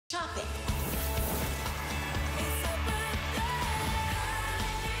Shopping.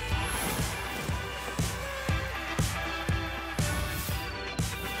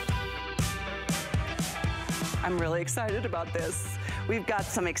 I'm really excited about this. We've got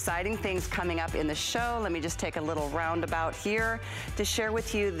some exciting things coming up in the show. Let me just take a little roundabout here to share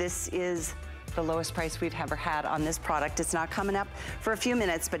with you. This is the lowest price we've ever had on this product. It's not coming up for a few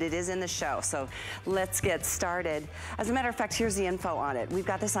minutes, but it is in the show. So let's get started. As a matter of fact, here's the info on it. We've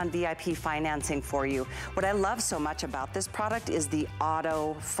got this on VIP financing for you. What I love so much about this product is the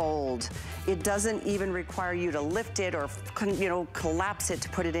auto fold. It doesn't even require you to lift it or, you know, collapse it to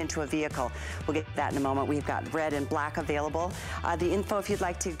put it into a vehicle. We'll get to that in a moment. We've got red and black available. The info, if you'd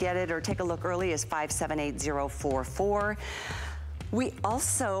like to get it or take a look early, is 578044. We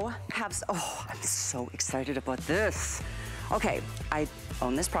also have, oh, I'm so excited about this. Okay, I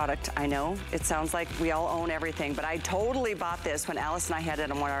own this product. I know it sounds like we all own everything, but I totally bought this when Alice and I had it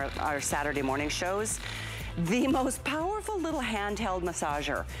on one of our Saturday morning shows. The most powerful little handheld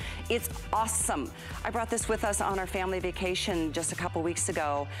massager. It's awesome. I brought this with us on our family vacation just a couple weeks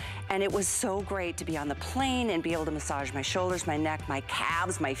ago, and it was so great to be on the plane and be able to massage my shoulders, my neck, my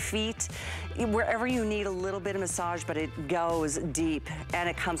calves, my feet, wherever you need a little bit of massage, but it goes deep, and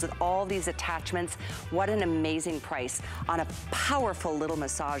it comes with all these attachments. What an amazing price on a powerful little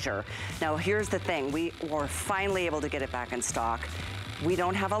massager. Now, here's the thing. We were finally able to get it back in stock. We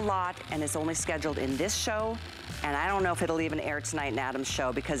don't have a lot, and it's only scheduled in this show, and I don't know if it'll even air tonight in Adam's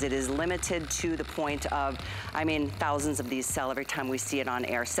show because it is limited to the point of, I mean, thousands of these sell every time we see it on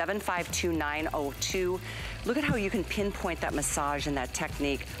air. 752902. Look at how you can pinpoint that massage and that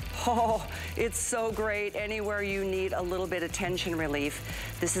technique. Oh, it's so great anywhere you need a little bit of tension relief.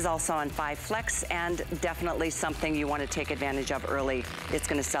 This is also on 5 Flex and definitely something you want to take advantage of early. It's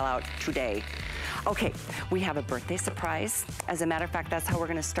going to sell out today. Okay, we have a birthday surprise. As a matter of fact, that's how we're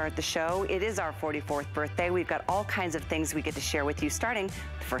gonna start the show. It is our 44th birthday. We've got all kinds of things we get to share with you starting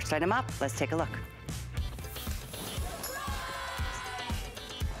the first item up. Let's take a look.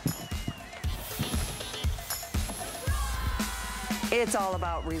 It's all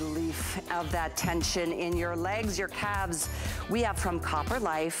about relief of that tension in your legs, your calves. We have from Copper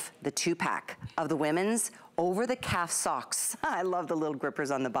Life, the 2-pack of the women's over-the-calf socks. I love the little grippers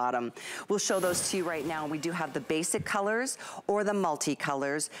on the bottom. We'll show those to you right now. We do have the basic colors or the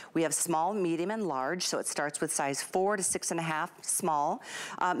multi-colors. We have small, medium, and large, so it starts with size 4 to 6.5, small.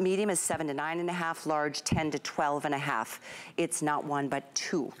 Medium is 7 to 9.5, large 10 to 12.5. It's not one, but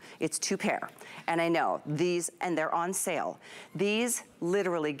two. It's 2 pair. And I know these, and they're on sale. These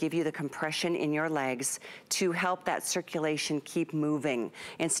literally give you the compression in your legs to help that circulation keep moving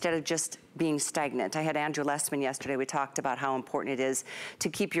instead of just being stagnant. I had Andrew Lessman yesterday. We talked about how important it is to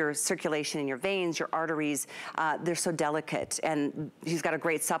keep your circulation in your veins, your arteries. They're so delicate, and he's got a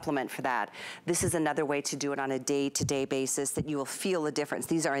great supplement for that. This is another way to do it on a day-to-day basis that you will feel the difference.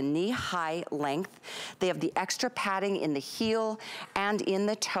 These are a knee-high length. They have the extra padding in the heel and in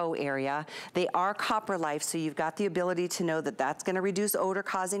the toe area. They are Copper Life, so you've got the ability to know that that's gonna reduce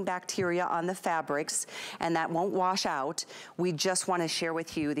odor-causing bacteria on the fabrics, and that won't wash out. We just wanna share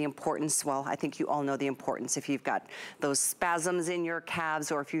with you the importance. Well, I think you all know the importance if you've got those spasms in your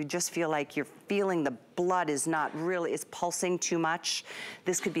calves, or if you just feel like you're feeling the blood is not really, is pulsing too much.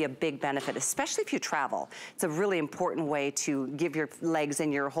 This could be a big benefit, especially if you travel. It's a really important way to give your legs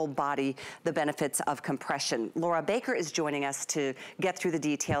and your whole body the benefits of compression. Laura Baker is joining us to get through the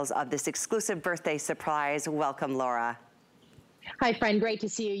details of this exclusive birthday surprise. Welcome, Laura. Hi, friend. Great to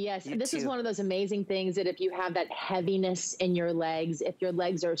see you. Yes, You this too. is one of those amazing things that if you have that heaviness in your legs, if your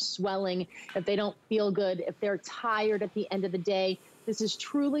legs are swelling, if they don't feel good, if they're tired at the end of the day, this is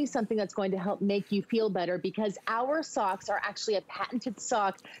truly something that's going to help make you feel better, because our socks are actually a patented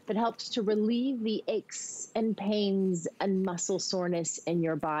sock that helps to relieve the aches and pains and muscle soreness in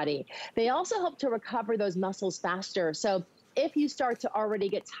your body. They also help to recover those muscles faster. So if you start to already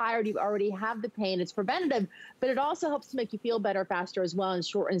get tired, you already have the pain, it's preventative, but it also helps to make you feel better faster as well and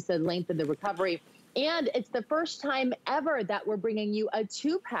shortens the length of the recovery. And it's the first time ever that we're bringing you a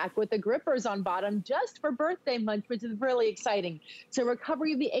 2-pack with the grippers on bottom just for birthday month, which is really exciting. So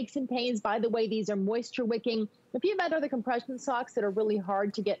recovery of the aches and pains. By the way, these are moisture wicking. If you've had other compression socks that are really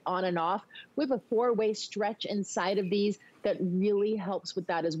hard to get on and off, we have a 4-way stretch inside of these that really helps with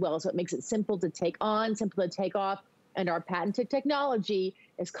that as well. So it makes it simple to take on, simple to take off. And our patented technology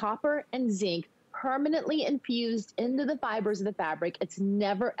is copper and zinc permanently infused into the fibers of the fabric. It's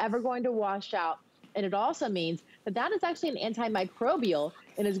never, ever going to wash out. And it also means that that is actually an antimicrobial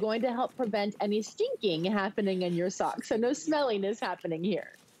and is going to help prevent any stinking happening in your socks. So no smelliness happening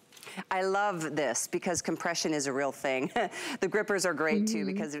here. I love this because compression is a real thing. The grippers are great too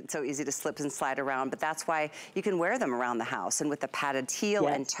because it's so easy to slip and slide around, but that's why you can wear them around the house. And with the padded heel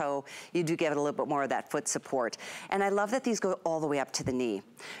and toe, you do get a little bit more of that foot support. And I love that these go all the way up to the knee.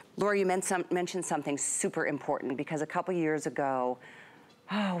 Laura, you mentioned something super important because a couple years ago,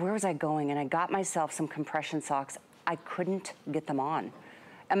 where was I going? And I got myself some compression socks. I couldn't get them on.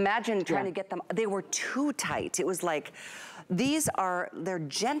 Imagine trying to get them, they were too tight. It was like, they're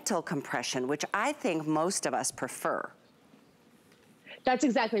gentle compression, which I think most of us prefer. That's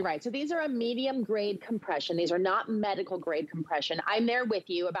exactly right. So these are a medium grade compression. These are not medical grade compression. I'm there with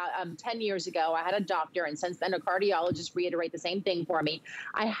you. About 10 years ago, I had a doctor, and since then a cardiologist reiterate the same thing for me.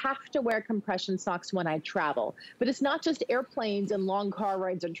 I have to wear compression socks when I travel. But it's not just airplanes and long car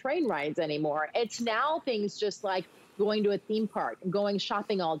rides and train rides anymore. It's now things just like going to a theme park, going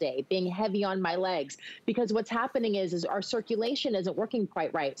shopping all day, being heavy on my legs, because what's happening is our circulation isn't working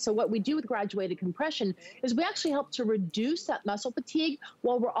quite right. So what we do with graduated compression is we actually help to reduce that muscle fatigue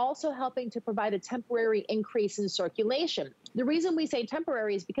while we're also helping to provide a temporary increase in circulation. The reason we say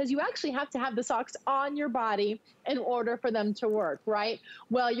temporary is because you actually have to have the socks on your body in order for them to work, right?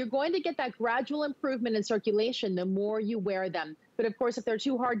 Well, you're going to get that gradual improvement in circulation the more you wear them. But of course, if they're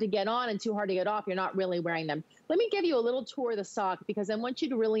too hard to get on and too hard to get off, you're not really wearing them. Let me give you a little tour of the sock because I want you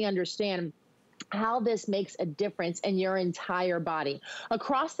to really understand how this makes a difference in your entire body.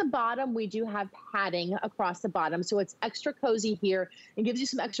 Across the bottom, we do have padding across the bottom. So it's extra cozy here and gives you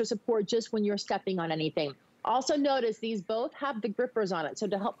some extra support just when you're stepping on anything. Also notice these both have the grippers on it, so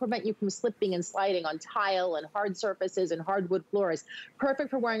to help prevent you from slipping and sliding on tile and hard surfaces and hardwood floors.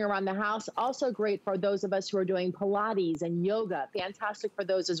 Perfect for wearing around the house. Also great for those of us who are doing Pilates and yoga. Fantastic for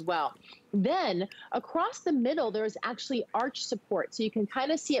those as well. Then across the middle, there's actually arch support, so you can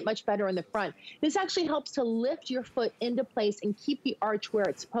kind of see it much better in the front. This actually helps to lift your foot into place and keep the arch where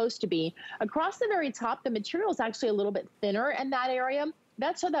it's supposed to be. Across the very top, the material is actually a little bit thinner in that area.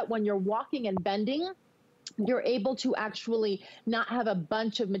 That's so that when you're walking and bending, you're able to actually not have a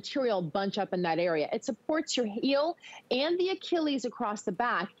bunch of material bunch up in that area. It supports your heel and the Achilles across the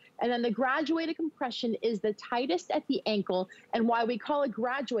back. And then the graduated compression is the tightest at the ankle. And why we call it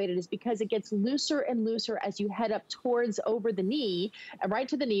graduated is because it gets looser and looser as you head up towards over the knee, right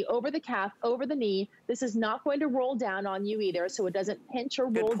to the knee, over the calf, over the knee. This is not going to roll down on you either, so it doesn't pinch or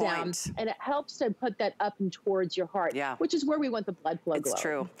roll down. And it helps to put that up and towards your heart, which is where we want the blood flow It's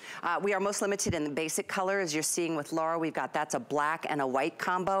true. We are most limited in the basic color, as you're seeing with Laura. We've got, that's a black and a white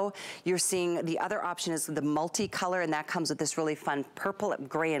combo. You're seeing the other option is the multicolor, and that comes with this really fun purple,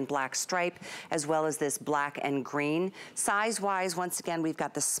 gray, and black stripe, as well as this black and green. Size-wise, once again, we've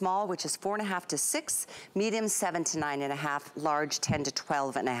got the small, which is 4.5 to 6, medium 7 to 9.5, large 10 to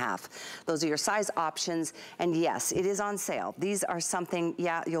 12.5. Those are your size options, and yes, it is on sale. These are something,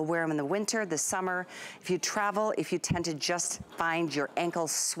 you'll wear them in the winter, the summer. If you travel, if you tend to just find your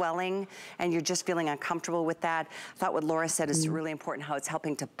ankles swelling and you're just feeling uncomfortable with that, I thought what Laura said is really important, how it's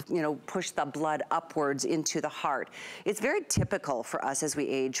helping to, push the blood upwards into the heart. It's very typical for us as we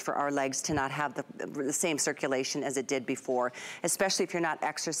age for our legs to not have the same circulation as it did before, especially if you're not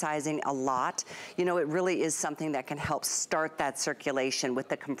exercising a lot. It really is something that can help start that circulation with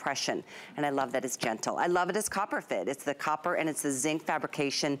the compression. And I love that it's gentle. I love it as copper fit. It's the copper and it's the zinc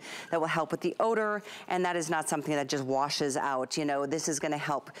fabrication that will help with the odor, and that is not something that just washes out. This is going to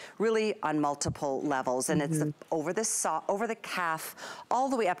help really on multiple levels, and it's over the calf all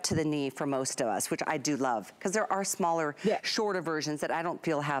the way up to the knee for most of us, which I do love, because there are smaller, shorter versions that I don't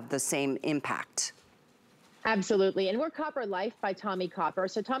feel have the same impact. Absolutely. And we're Copper Life by Tommy Copper.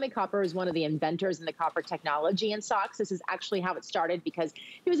 So Tommy Copper is one of the inventors in the copper technology in socks. This is actually how it started, because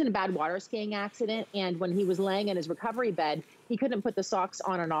he was in a bad water skiing accident, and when he was laying in his recovery bed, he couldn't put the socks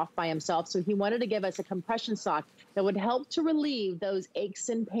on and off by himself. So he wanted to give us a compression sock that would help to relieve those aches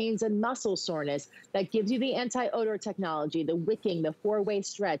and pains and muscle soreness, that gives you the anti-odor technology, the wicking, the four-way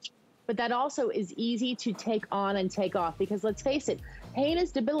stretch. But that also is easy to take on and take off, because let's face it, pain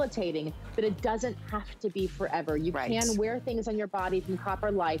is debilitating, but it doesn't have to be forever. You can wear things on your body from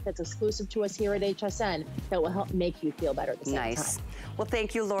Copper Life that's exclusive to us here at HSN that will help make you feel better at the same time. Well,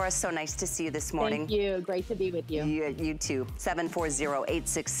 thank you, Laura. So nice to see you this morning. Thank you. Great to be with you. You too.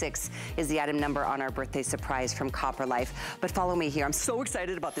 740-866 is the item number on our birthday surprise from Copper Life. But follow me here. I'm so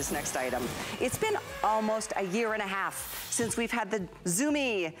excited about this next item. It's been almost a year and a half since we've had the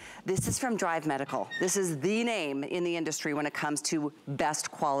Zoomy. This is from Drive Medical. This is the name in the industry when it comes to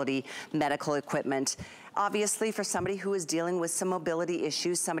best quality medical equipment. obviously for somebody who is dealing with some mobility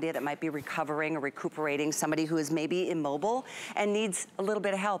issues, somebody that might be recovering or recuperating, somebody who is maybe immobile and needs a little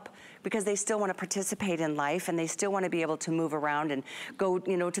bit of help because they still want to participate in life and they still want to be able to move around and go,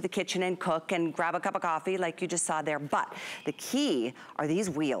 you know, to the kitchen and cook and grab a cup of coffee like you just saw there. But the key are these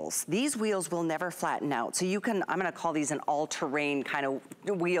wheels. These wheels will never flatten out. So you can, I'm going to call these an all-terrain kind of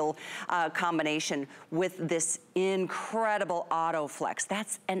wheel combination with this incredible auto flex.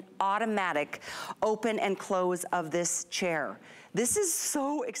 That's an automatic open and close of this chair. This is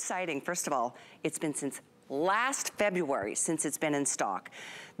so exciting. First of all, it's been since last February since it's been in stock.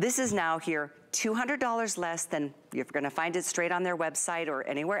 This is now here, $200 less than, you're gonna find it straight on their website or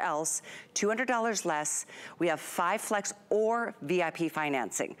anywhere else, $200 less. We have 5 Flex or VIP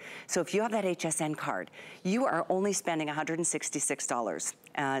financing. So if you have that HSN card, you are only spending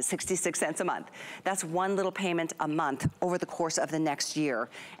 $166, 66 cents a month. That's one little payment a month over the course of the next year.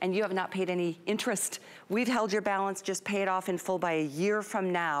 And you have not paid any interest. We've held your balance, just pay it off in full by a year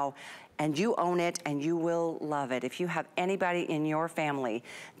from now. And you own it and you will love it. If you have anybody in your family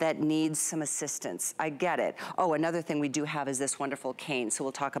that needs some assistance, I get it. Oh, another thing we do have is this wonderful cane, so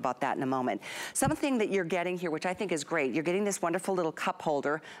we'll talk about that in a moment. Something that you're getting here, which I think is great, you're getting this wonderful little cup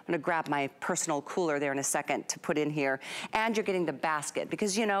holder. I'm gonna grab my personal cooler there in a second to put in here. And you're getting the basket,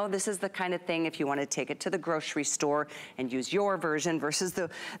 because you know, this is the kind of thing if you wanna take it to the grocery store and use your version versus the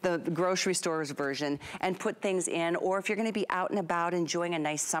grocery store's version and put things in, or if you're gonna be out and about enjoying a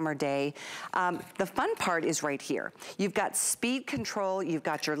nice summer day. The fun part is right here. You've got speed control, you've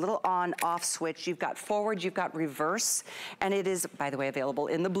got your little on-off switch, you've got forward, you've got reverse, and it is, by the way, available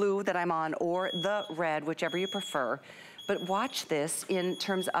in the blue that I'm on or the red, whichever you prefer. But watch this in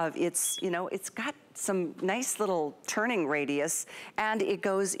terms of it's, you know, it's got some nice little turning radius and it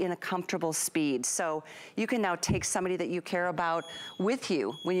goes in a comfortable speed. So you can now take somebody that you care about with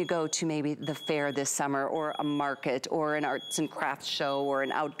you when you go to maybe the fair this summer or a market or an arts and crafts show or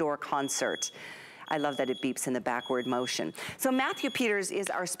an outdoor concert. I love that it beeps in the backward motion. So Matthew Peters is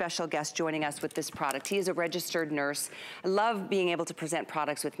our special guest joining us with this product. He is a registered nurse. I love being able to present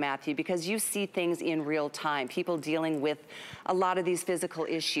products with Matthew because you see things in real time, people dealing with a lot of these physical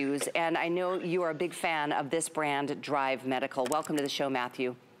issues. And I know you are a big fan of this brand, Drive Medical. Welcome to the show,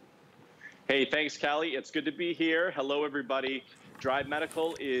 Matthew. Hey, thanks, Callie. It's good to be here. Hello, everybody. Drive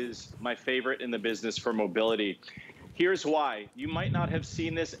Medical is my favorite in the business for mobility. Here's why. You might not have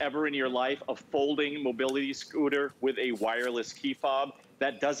seen this ever in your life, a folding mobility scooter with a wireless key fob.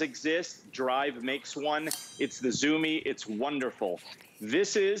 That does exist. Drive makes one. It's the Zoomy. It's wonderful.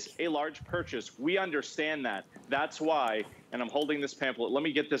 This is a large purchase. We understand that. That's why, and I'm holding this pamphlet. Let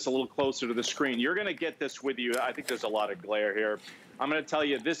me get this a little closer to the screen. You're going to get this with you. I think there's a lot of glare here. I'm going to tell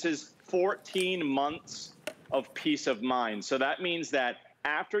you, this is 14 months of peace of mind. So that means that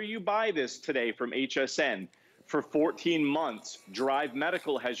after you buy this today from HSN, for 14 months, Drive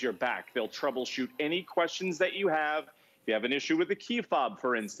Medical has your back. They'll troubleshoot any questions that you have. If you have an issue with the key fob,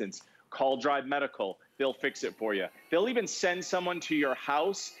 for instance, call Drive Medical. They'll fix it for you. They'll even send someone to your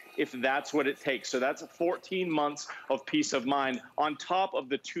house if that's what it takes. So that's 14 months of peace of mind on top of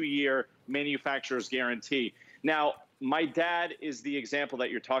the 2-year manufacturer's guarantee. Now, my dad is the example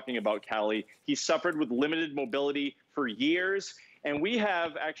that you're talking about, Callie. He suffered with limited mobility for years, and we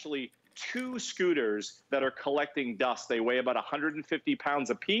have actually 2 scooters that are collecting dust. They weigh about 150 pounds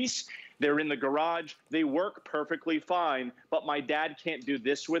apiece. They're in the garage. They work perfectly fine, but my dad can't do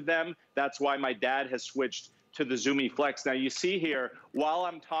this with them. That's why my dad has switched to the Zoomy Flex. Now you see here, while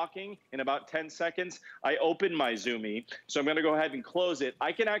I'm talking, in about 10 seconds, I open my Zoomy. So I'm gonna go ahead and close it.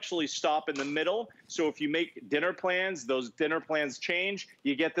 I can actually stop in the middle. So if you make dinner plans, those dinner plans change,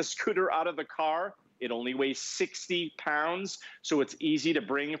 you get the scooter out of the car. It only weighs 60 pounds, so it's easy to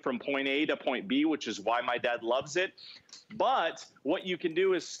bring from point A to point B, which is why my dad loves it. But what you can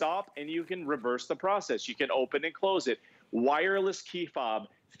do is stop and you can reverse the process. You can open and close it. Wireless key fob,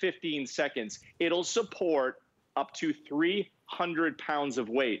 15 seconds. It'll support up to 300 pounds of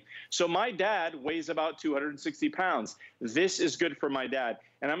weight. So my dad weighs about 260 pounds. This is good for my dad.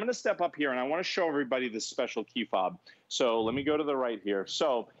 And I'm gonna step up here and I wanna show everybody this special key fob. So let me go to the right here.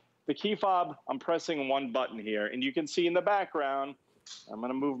 So the key fob, I'm pressing one button here, and you can see in the background, I'm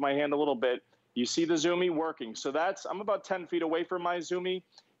gonna move my hand a little bit, you see the Zoomy working. So I'm about 10 feet away from my Zoomy,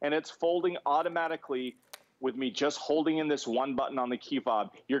 and it's folding automatically with me just holding in this one button on the key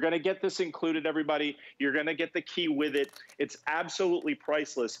fob. You're gonna get this included, everybody. You're gonna get the key with it. It's absolutely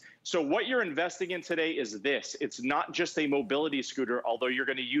priceless. So what you're investing in today is this. It's not just a mobility scooter, although you're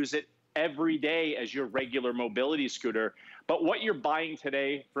gonna use it every day as your regular mobility scooter. But what you're buying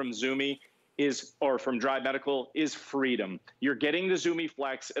today from Zoomy or from Drive Medical, is freedom. You're getting the Zumi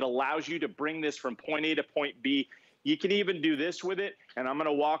Flex. It allows you to bring this from point A to point B. You can even do this with it, and I'm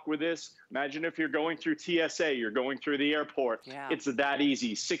gonna walk with this. Imagine if you're going through TSA, you're going through the airport. Yeah. It's that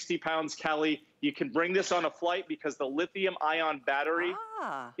easy. 60 pounds, Kelly. You can bring this on a flight because the lithium-ion battery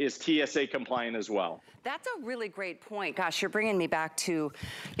is TSA compliant as well. That's a really great point. Gosh, you're bringing me back to,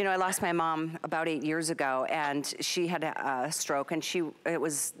 you know, I lost my mom about 8 years ago, and she had a stroke, and it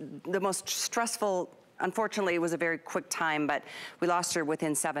was the most stressful. Unfortunately, it was a very quick time, but we lost her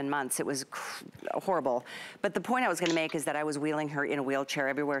within 7 months. It was horrible. But the point I was gonna make is that I was wheeling her in a wheelchair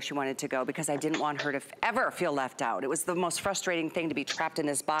everywhere she wanted to go because I didn't want her to ever feel left out. It was the most frustrating thing to be trapped in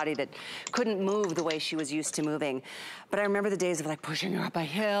this body that couldn't move the way she was used to moving. But I remember the days of like pushing her up a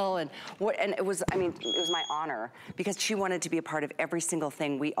hill and it was, I mean, it was my honor because she wanted to be a part of every single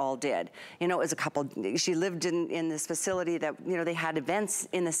thing we all did. You know, as a couple, she lived in this facility that, you know, they had events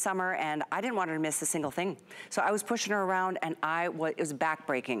in the summer and I didn't want her to miss a single thing. So I was pushing her around and it was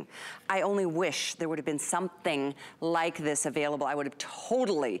backbreaking. I only wish there would have been something like this available. I would have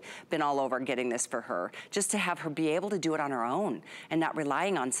totally been all over getting this for her, just to have her be able to do it on her own and not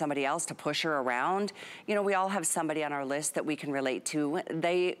relying on somebody else to push her around. You know, we all have somebody on our list that we can relate to.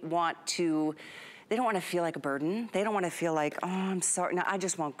 They don't want to feel like a burden. They don't want to feel like, oh, I'm sorry, no, I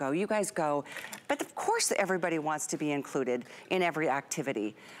just won't go. You guys go. But of course, everybody wants to be included in every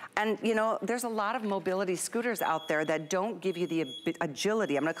activity. And you know, there's a lot of mobility scooters out there that don't give you the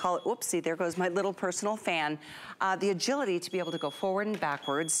agility. I'm gonna call it, whoopsie, there goes my little personal fan. The agility to be able to go forward and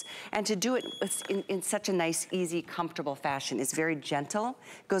backwards and to do it in such a nice, easy, comfortable fashion. It's very gentle,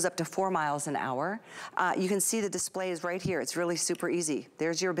 goes up to 4 miles an hour. You can see the display is right here. It's really super easy.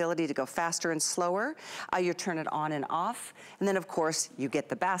 There's your ability to go faster and slower. You turn it on and off. And then of course, you get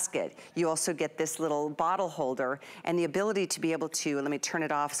the basket. You also get this little bottle holder and the ability to be able to, let me turn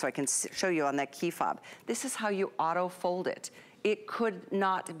it off so I can show you on that key fob. This is how you auto fold it. It could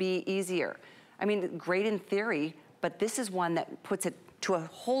not be easier. I mean, great in theory, but this is one that puts it to a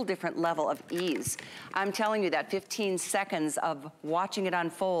whole different level of ease. I'm telling you that 15 seconds of watching it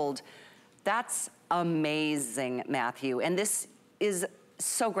unfold, that's amazing, Matthew. And this is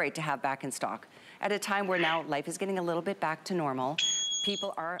so great to have back in stock at a time where now life is getting a little bit back to normal.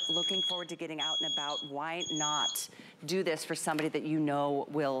 People are looking forward to getting out and about. Why not do this for somebody that you know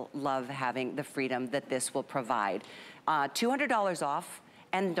will love having the freedom that this will provide? $200 off.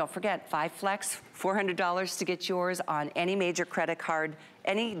 And don't forget, 5 Flex, $400 to get yours on any major credit card,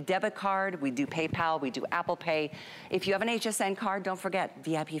 any debit card. We do PayPal, we do Apple Pay. If you have an HSN card, don't forget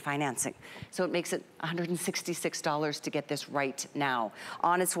VIP financing. So it makes it $166 to get this right now.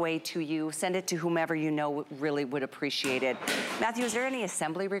 On its way to you. Send it to whomever you know really would appreciate it. Matthew, is there any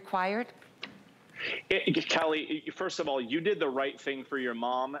assembly required? Callie, first of all, you did the right thing for your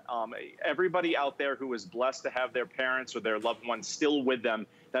mom. Everybody out there who is blessed to have their parents or their loved ones still with them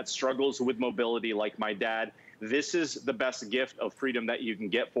that struggles with mobility like my dad, this is the best gift of freedom that you can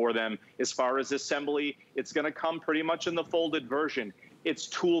get for them. As far as assembly, it's going to come pretty much in the folded version. It's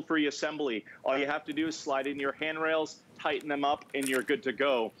tool-free assembly. All you have to do is slide in your handrails, tighten them up, and you're good to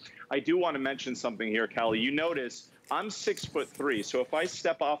go. I do want to mention something here, Callie. You notice I'm 6'3", so if I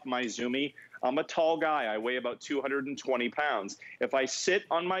step off my Zumi, I'm a tall guy. I weigh about 220 pounds. If I sit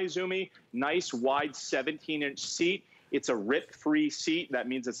on my Zumi, nice wide 17-inch seat, it's a rip-free seat. That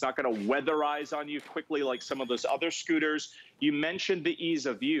means it's not going to weatherize on you quickly like some of those other scooters. You mentioned the ease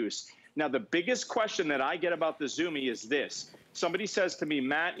of use. Now, the biggest question that I get about the Zumi is this. Somebody says to me,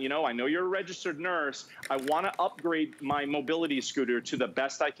 Matt, you know, I know you're a registered nurse. I want to upgrade my mobility scooter to the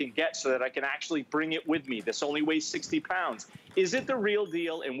best I can get so that I can actually bring it with me. This only weighs 60 pounds. Is it the real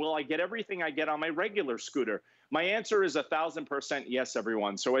deal, and will I get everything I get on my regular scooter? My answer is 1,000% yes,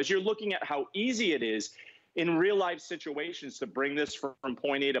 everyone. So as you're looking at how easy it is in real life situations to bring this from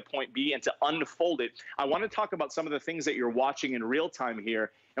point A to point B and to unfold it, I want to talk about some of the things that you're watching in real time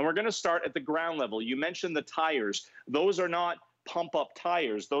here. And we're going to start at the ground level. You mentioned the tires. Those are not pump-up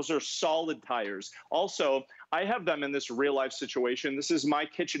tires. Those are solid tires. Also, I have them in this real-life situation. This is my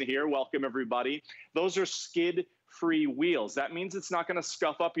kitchen here. Welcome, everybody. Those are skid-free wheels. That means it's not going to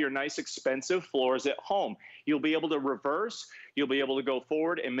scuff up your nice, expensive floors at home. You'll be able to reverse. You'll be able to go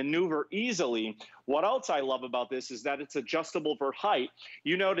forward and maneuver easily. What else I love about this is that it's adjustable for height.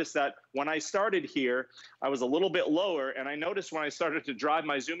 You notice that when I started here, I was a little bit lower, and I noticed when I started to drive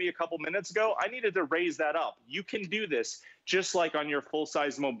my Zumi a couple minutes ago, I needed to raise that up. You can do this just like on your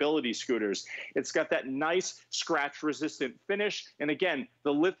full-size mobility scooters. It's got that nice scratch-resistant finish, and again,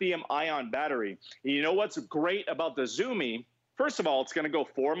 the lithium-ion battery. You know what's great about the Zumi? First of all, it's going to go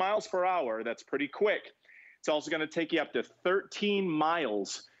 4 miles per hour. That's pretty quick. It's also going to take you up to 13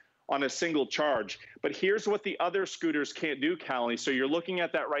 miles on a single charge. But here's what the other scooters can't do, Callie. So you're looking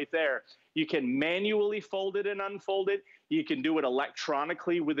at that right there. You can manually fold it and unfold it. You can do it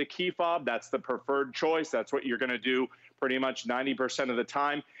electronically with a key fob. That's the preferred choice. That's what you're going to do pretty much 90% of the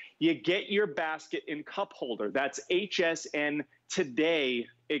time. You get your basket and cup holder. That's HSN Today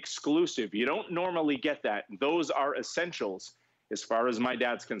exclusive. You don't normally get that. Those are essentials as far as my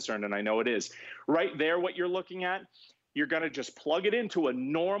dad's concerned, and I know it is. Right there, what you're looking at, you're going to just plug it into a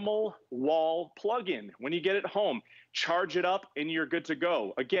normal wall plug-in. When you get it home, charge it up, and you're good to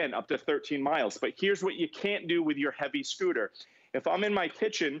go. Again, up to 13 miles. But here's what you can't do with your heavy scooter. If I'm in my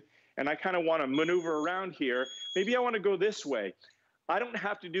kitchen and I kind of want to maneuver around here, maybe I want to go this way. I don't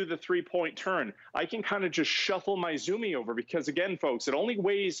have to do the 3-point turn. I can kind of just shuffle my Zoomy over because, again, folks, it only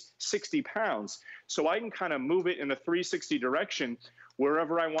weighs 60 pounds. So I can kind of move it in a 360 direction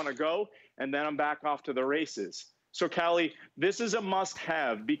wherever I want to go, and then I'm back off to the races. So, Callie, this is a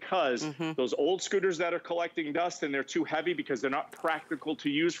must-have because those old scooters that are collecting dust and they're too heavy because they're not practical to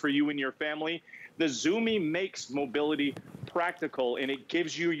use for you and your family, the Zoomy makes mobility practical, and it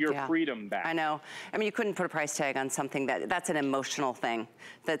gives you your freedom back. I know. I mean, you couldn't put a price tag on something that's an emotional thing,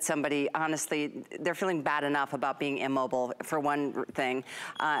 that somebody, honestly, they're feeling bad enough about being immobile, for one thing.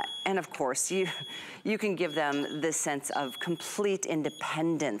 And of course, you can give them this sense of complete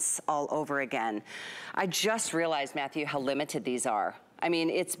independence all over again. I just realized, Matthew, how limited these are. I mean,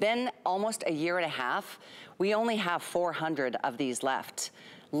 it's been almost a year and a half. We only have 400 of these left.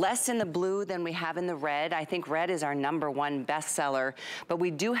 Less in the blue than we have in the red. I think red is our #1 bestseller, but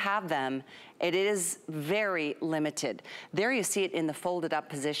we do have them. It is very limited. There you see it in the folded up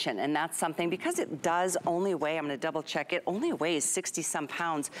position, and that's something, because it does only weigh, I'm gonna double check it, only weighs 60-some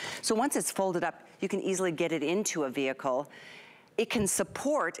pounds. So once it's folded up, you can easily get it into a vehicle. It can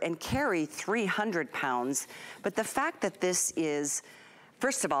support and carry 300 pounds, but the fact that this is,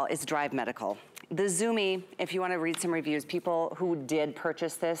 first of all, it's Drive Medical. The Zoomy, if you want to read some reviews, people who did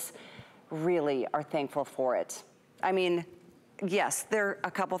purchase this really are thankful for it. I mean, yes, they're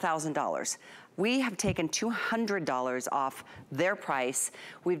a couple $1,000s. We have taken $200 off their price.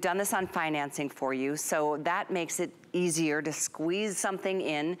 We've done this on financing for you, so that makes it easier to squeeze something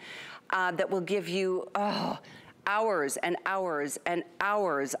in that will give you hours and hours and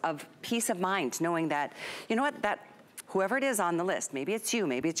hours of peace of mind, knowing that, you know what, that whoever it is on the list, maybe it's you,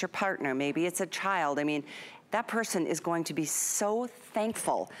 maybe it's your partner, maybe it's a child, I mean, that person is going to be so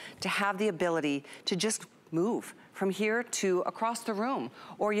thankful to have the ability to just move from here to across the room.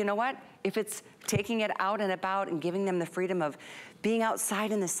 Or you know what, if it's taking it out and about and giving them the freedom of being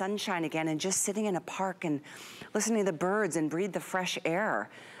outside in the sunshine again and just sitting in a park and listening to the birds and breathe the fresh air.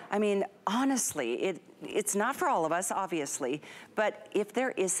 I mean, honestly, it's not for all of us, obviously, but if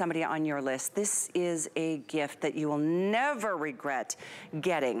there is somebody on your list, this is a gift that you will never regret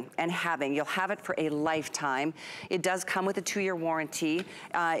getting and having. You'll have it for a lifetime. It does come with a 2-year warranty.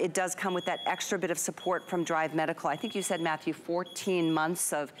 It does come with that extra bit of support from Drive Medical. I think you said, Matthew, 14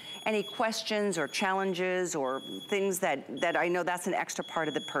 months of any questions or challenges or things that I know that's an extra part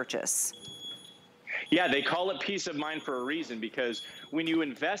of the purchase. Yeah, they call it peace of mind for a reason, because when you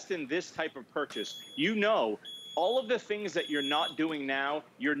invest in this type of purchase, you know all of the things that you're not doing now,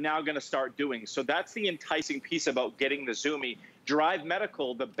 you're now going to start doing. So that's the enticing piece about getting the Zoomy. Drive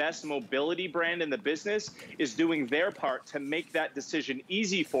Medical, the best mobility brand in the business, is doing their part to make that decision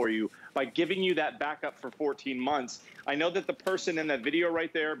easy for you by giving you that backup for 14 months. I know that the person in that video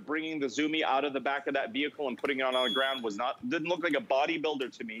right there bringing the Zoomy out of the back of that vehicle and putting it on the ground didn't look like a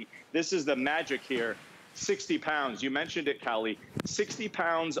bodybuilder to me. This is the magic here. 60 pounds. You mentioned it, Callie. 60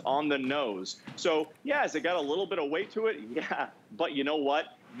 pounds on the nose. So, yeah, has it got a little bit of weight to it? Yeah. But you know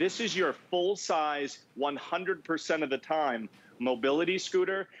what? This is your full-size, 100% of the time, mobility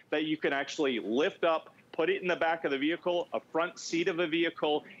scooter that you can actually lift up, put it in the back of the vehicle, a front seat of a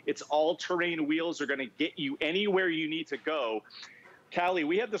vehicle. Its all-terrain wheels are going to get you anywhere you need to go. Callie,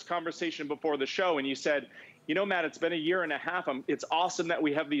 we had this conversation before the show, and you said, you know, Matt, it's been a year and a half. It's awesome that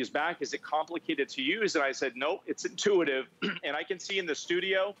we have these back. Is it complicated to use? And I said, no, it's intuitive. And I can see in the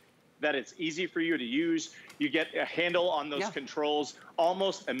studio that it's easy for you to use. You get a handle on those controls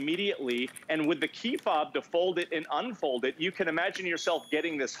almost immediately. And with the key fob to fold it and unfold it, you can imagine yourself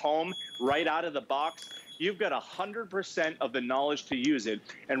getting this home right out of the box. You've got 100% of the knowledge to use it.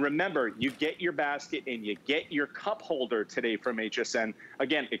 And remember, you get your basket and you get your cup holder today from HSN.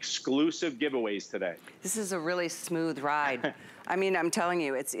 Again, exclusive giveaways today. This is a really smooth ride. I mean, I'm telling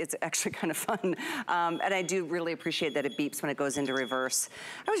you, it's actually kind of fun. And I do really appreciate that it beeps when it goes into reverse.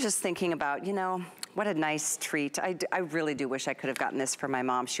 I was just thinking about, you know, what a nice treat. I really do wish I could have gotten this for my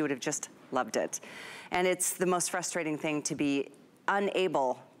mom. She would have just loved it. And it's the most frustrating thing to be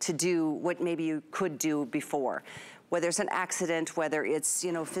unable to do what maybe you could do before. Whether it's an accident, whether it's,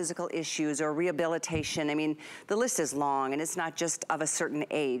 you know, physical issues or rehabilitation. I mean, the list is long, and it's not just of a certain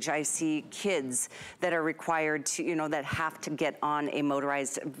age. I see kids that are required to, you know, that have to get on a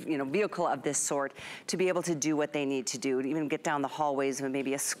motorized, you know, vehicle of this sort to be able to do what they need to do, to even get down the hallways of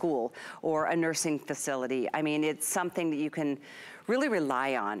maybe a school or a nursing facility. I mean, it's something that you can really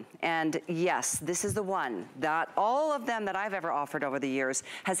rely on. And yes, this is the one that all of them that I've ever offered over the years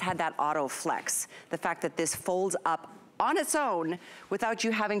has had that auto flex. The fact that this folds up on its own without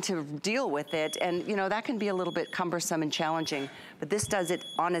you having to deal with it. And you know, that can be a little bit cumbersome and challenging, but this does it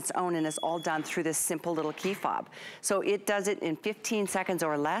on its own, and it's all done through this simple little key fob. So it does it in 15 seconds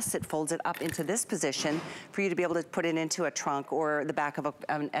or less. It folds it up into this position for you to be able to put it into a trunk or the back of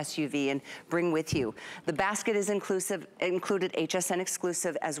an SUV and bring with you. The basket is included HSN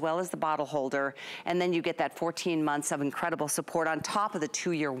exclusive, as well as the bottle holder. And then you get that 14 months of incredible support on top of the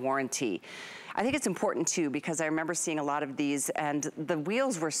 2-year warranty. I think it's important too, because I remember seeing a lot of these and the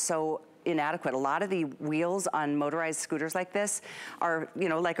wheels were so inadequate. A lot of the wheels on motorized scooters like this are, you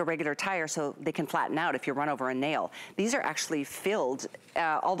know, like a regular tire, so they can flatten out if you run over a nail. These are actually filled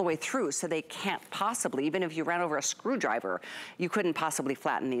all the way through, so they can't possibly, even if you ran over a screwdriver, you couldn't possibly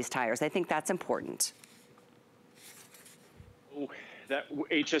flatten these tires. I think that's important. That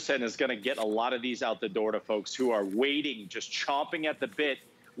HSN is gonna get a lot of these out the door to folks who are waiting, just chomping at the bit.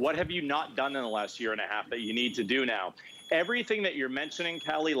 What have you not done in the last year and a half that you need to do now? Everything that you're mentioning,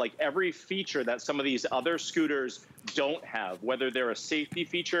 Callie, like every feature that some of these other scooters don't have, whether they're a safety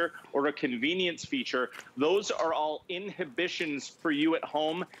feature or a convenience feature, those are all inhibitions for you at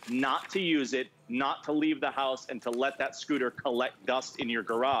home not to use it, not to leave the house, and to let that scooter collect dust in your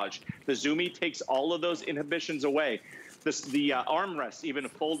garage. The Zoomy takes all of those inhibitions away. The armrests even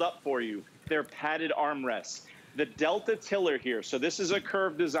fold up for you. They're padded armrests. The Delta tiller here, so this is a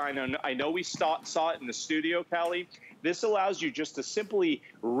curved design, and I know we saw it in the studio, Callie. This allows you just to simply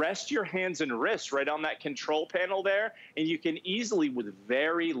rest your hands and wrists right on that control panel there, and you can easily, with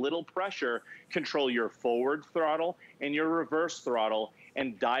very little pressure, control your forward throttle and your reverse throttle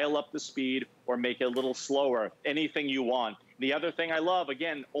and dial up the speed or make it a little slower, anything you want. The other thing I love,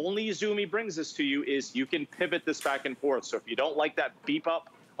 again, only Zoomy brings this to you, is you can pivot this back and forth. So if you don't like that beep up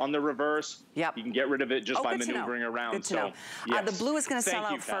on the reverse, yep, you can get rid of it just by maneuvering around. Good to know. Yes. The blue is going to sell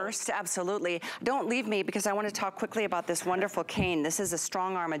out first, absolutely. Don't leave me, because I want to talk quickly about this wonderful cane. This is a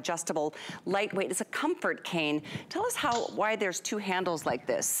strong arm adjustable, lightweight. It's a comfort cane. Tell us why there's 2 handles like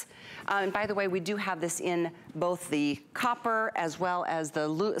this. And by the way, we do have this in both the copper as well as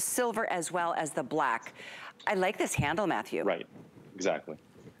the silver as well as the black. I like this handle, Matthew. Right, exactly.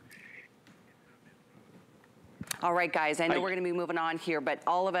 All right, guys, I know we're gonna be moving on here, but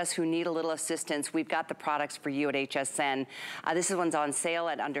all of us who need a little assistance, we've got the products for you at HSN. This one's on sale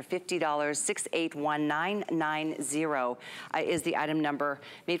at under $50. 681990 is the item number,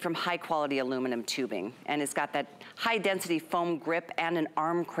 made from high quality aluminum tubing. And it's got that high density foam grip and an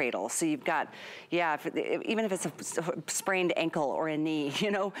arm cradle. So you've got, yeah, even if it's a sprained ankle or a knee, you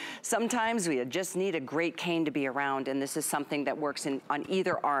know, sometimes we just need a great cane to be around, and this is something that works on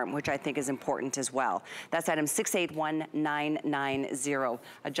either arm, which I think is important as well. That's item 681990.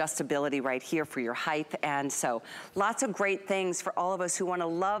 Adjustability right here for your height. And so lots of great things for all of us who want to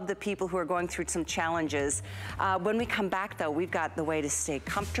love the people who are going through some challenges. When we come back, though, we've got the way to stay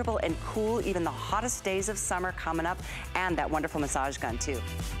comfortable and cool even the hottest days of summer coming up, and that wonderful massage gun too.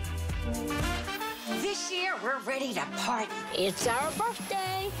 This year, we're ready to party. It's our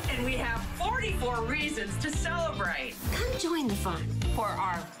birthday. And we have 44 reasons to celebrate. Come join the fun For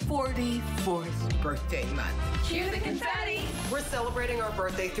our 44th birthday month. Cue the confetti. We're celebrating our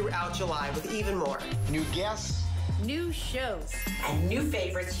birthday throughout July with even more. New guests. New shows. And new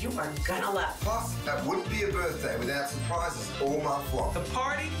favorites you are gonna love. Plus, that wouldn't be a birthday without surprises all month long. The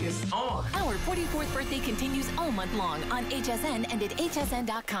party is on. Our 44th birthday continues all month long on HSN and at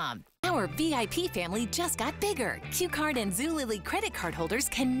hsn.com. Our VIP family just got bigger. Q-Card and Zulily credit card holders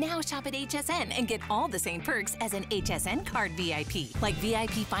can now shop at HSN and get all the same perks as an HSN card VIP, like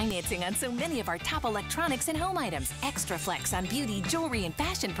VIP financing on so many of our top electronics and home items, extra flex on beauty, jewelry, and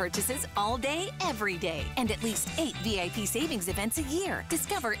fashion purchases all day, every day, and at least 8 VIP savings events a year.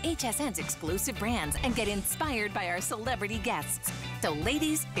 Discover HSN's exclusive brands and get inspired by our celebrity guests. So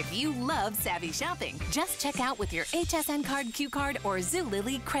ladies, if you love savvy shopping, just check out with your HSN card, Q-Card, or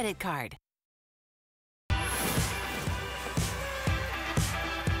Zulily credit card.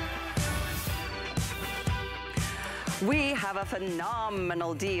 We have a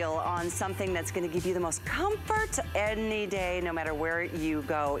phenomenal deal on something that's going to give you the most comfort any day, no matter where you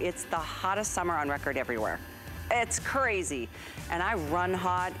go. It's the hottest summer on record everywhere. It's crazy. And I run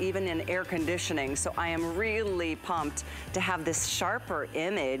hot even in air conditioning, so I am really pumped to have this sharper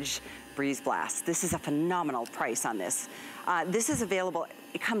image Breeze Blast. This is a phenomenal price on this. This is available.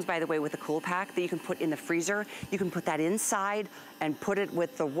 It comes, by the way, with a cool pack that you can put in the freezer. You can put that inside and put it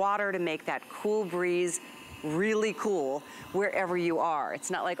with the water to make that cool breeze really cool wherever you are. It's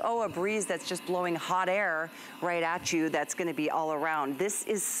not like, oh, a breeze that's just blowing hot air right at you that's gonna be all around. This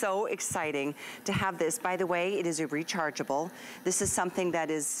is so exciting to have this. By the way, it is a rechargeable. This is something that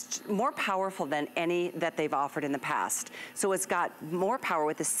is more powerful than any that they've offered in the past. So it's got more power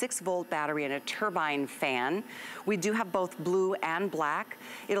with a 6-volt battery and a turbine fan. We do have both blue and black.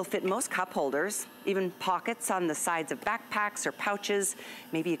 It'll fit most cup holders, even pockets on the sides of backpacks or pouches.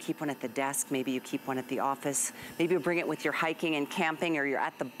 Maybe you keep one at the desk, maybe you keep one at the office. Maybe you bring it with your hiking and camping, or you're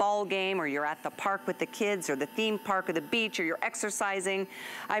at the ball game, or you're at the park with the kids, or the theme park, or the beach, or you're exercising.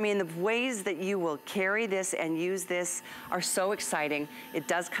 I mean, the ways that you will carry this and use this are so exciting. It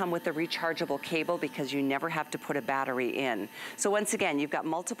does come with a rechargeable cable because you never have to put a battery in. So once again, you've got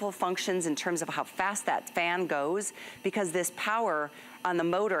multiple functions in terms of how fast that fan goes, because this power on the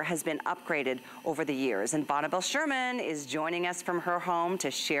motor has been upgraded over the years. And Vonabelle Sherman is joining us from her home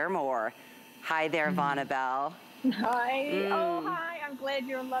to share more. Hi there, Vonabelle. Hi. Oh, hi. I'm glad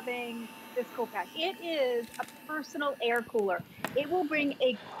you're loving this cool pack. It is a personal air cooler. It will bring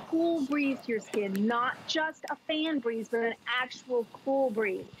a cool breeze to your skin, not just a fan breeze, but an actual cool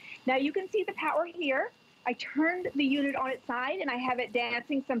breeze. Now you can see the power here. I turned the unit on its side and I have it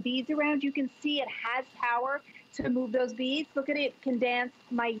dancing some beads around. You can see it has power to move those beads. Look at it, it can dance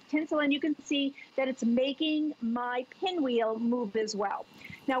my tinsel, and you can see that it's making my pinwheel move as well.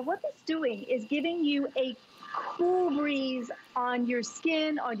 Now what it's doing is giving you a cool breeze on your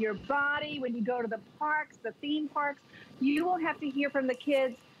skin, on your body. When you go to the parks, the theme parks, you won't have to hear from the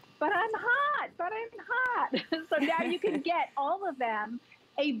kids, but I'm hot, but I'm hot. So now you can get all of them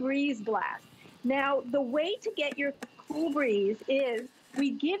a breeze blast. Now, the way to get your cool breeze is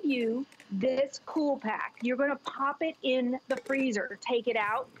we give you this cool pack. You're going to pop it in the freezer, take it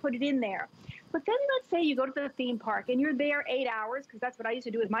out, put it in there. But then let's say you go to the theme park and you're there 8 hours, because that's what I used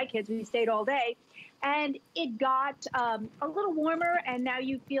to do with my kids. We stayed all day. And it got a little warmer, and now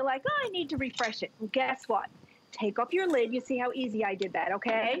you feel like, oh, I need to refresh it. Well, guess what? Take off your lid. You see how easy I did that,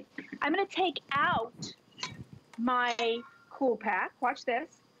 okay? I'm going to take out my cool pack. Watch this.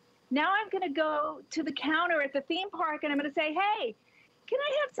 Now I'm going to go to the counter at the theme park, and I'm going to say, hey, can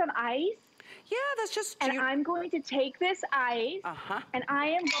I have some ice? Yeah, that's just... And I'm going to take this ice, and I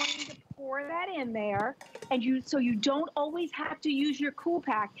am going to pour that in there, and so you don't always have to use your cool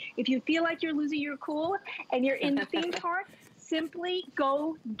pack. If you feel like you're losing your cool and you're in the theme park, simply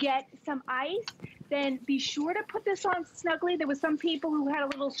go get some ice. Then be sure to put this on snugly. There were some people who had a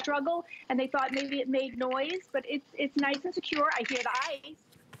little struggle, and they thought maybe it made noise, but it's nice and secure. I hear the ice,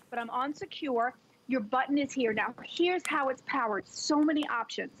 but I'm on secure. Your button is here. Now, here's how it's powered. So many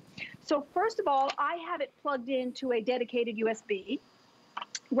options. So first of all, I have it plugged into a dedicated USB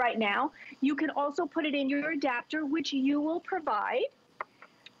right now. You can also put it in your adapter, which you will provide,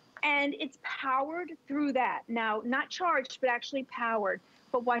 and it's powered through that. Now, not charged, but actually powered.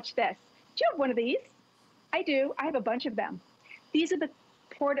 But watch this. Do you have one of these? I do. I have a bunch of them. These are the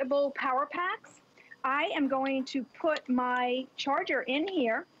portable power packs. I am going to put my charger in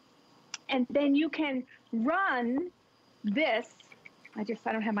here, and then you can run this. I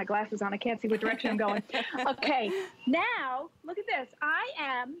don't have my glasses on. I can't see what direction I'm going. Okay, now look at this. I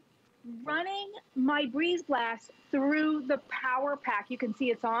am running my Breeze Blast through the power pack. You can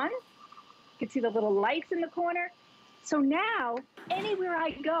see it's on. You can see the little lights in the corner. So now, anywhere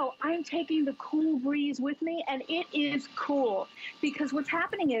I go, I'm taking the cool breeze with me, and it is cool. Because what's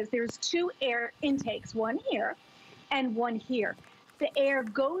happening is there's 2 air intakes, one here and one here. The air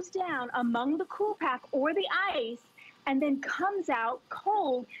goes down among the cool pack or the ice, and then comes out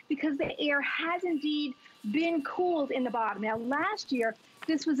cold because the air has indeed been cooled in the bottom. Now, last year,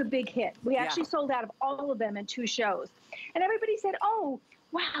 this was a big hit. We actually sold out of all of them in 2 shows. And everybody said, oh,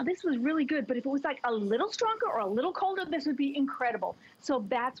 wow, this was really good. But if it was like a little stronger or a little colder, this would be incredible. So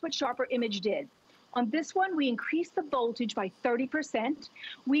that's what Sharper Image did. On this one, we increased the voltage by 30%.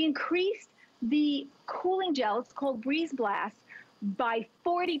 We increased the cooling gel, it's called Breeze Blast, by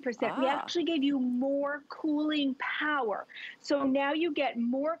 40%. We actually gave you more cooling power. So now you get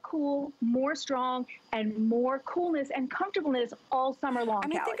more cool, more strong, and more coolness and comfortableness all summer long. I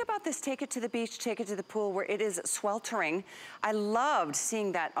mean, Callie. think about this. Take it to the beach, take it to the pool where it is sweltering. I loved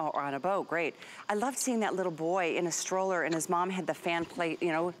seeing that, oh, on a boat, great. I loved seeing that little boy in a stroller and his mom had the fan plate,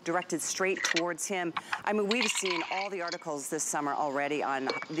 you know, directed straight towards him. I mean, we've seen all the articles this summer already on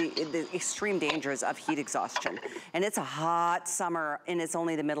the extreme dangers of heat exhaustion. And it's a hot summer and it's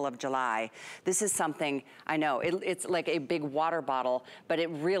only the middle of July. This is something, I know, it's like a big water bottle, but it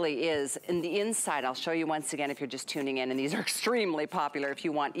really is. In the inside, I'll show you once again if you're just tuning in, and these are extremely popular. If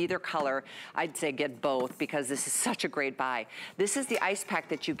you want either color, I'd say get both because this is such a great buy. This is the ice pack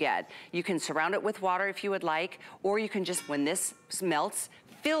that you get. You can surround it with water if you would like, or you can just, when this melts,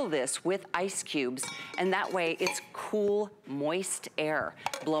 fill this with ice cubes, and that way it's cool, moist air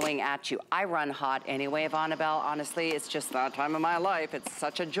blowing at you. I run hot anyway, Vonabelle. Honestly, it's just that time of my life. It's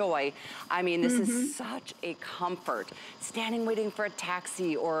such a joy. I mean, this is such a comfort. Standing waiting for a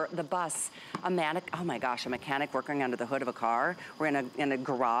taxi or the bus, oh my gosh, a mechanic working under the hood of a car or in a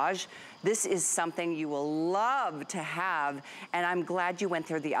garage. This is something you will love to have, and I'm glad you went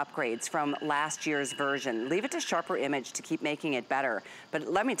through the upgrades from last year's version. Leave it to Sharper Image to keep making it better. But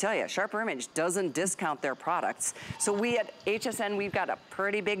let me tell you, Sharper Image doesn't discount their products. So we at HSN, we've got a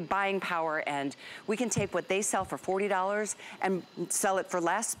pretty big buying power, and we can take what they sell for $40 and sell it for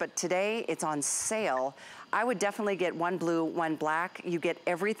less, but today it's on sale. I would definitely get one blue, one black. You get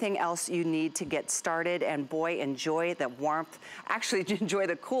everything else you need to get started, and boy, enjoy the warmth. Actually, enjoy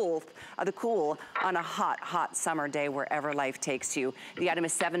the cool on a hot, hot summer day wherever life takes you. The item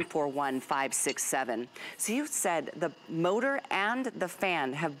is 741567. So you said the motor and the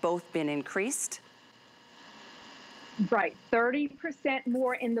fan have both been increased? Right, 30%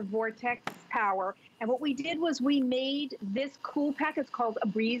 more in the Vortex power. And what we did was we made this cool pack, it's called a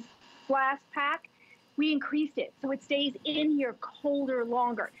Breeze Blast pack. We increased it so it stays in here colder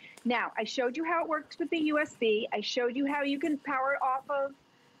longer. Now, I showed you how it works with the USB. I showed you how you can power it off of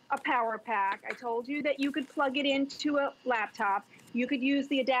a power pack. I told you that you could plug it into a laptop. You could use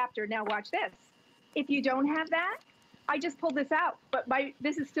the adapter. Now watch this. If you don't have that, I just pulled this out, but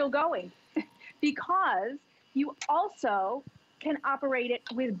this is still going because you also can operate it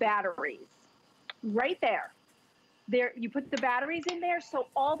with batteries. Right there. There, you put the batteries in there, so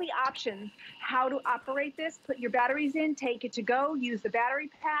all the options, how to operate this, put your batteries in, take it to go, use the battery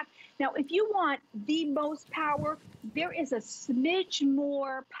pack. Now, if you want the most power, there is a smidge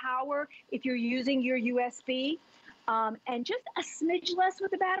more power if you're using your USB, and just a smidge less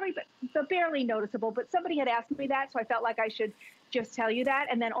with the battery, but barely noticeable. But somebody had asked me that, so I felt like I should just tell you that.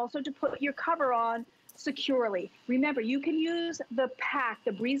 And then also to put your cover on securely. Remember, you can use the pack,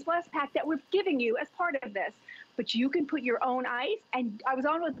 the Breeze Blast pack that we're giving you as part of this, but you can put your own ice. And I was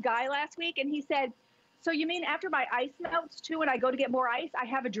on with Guy last week, and he said, so you mean after my ice melts too and I go to get more ice, I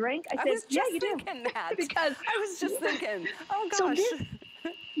have a drink? I said, yeah, you do. That. Because I was just thinking, oh gosh. So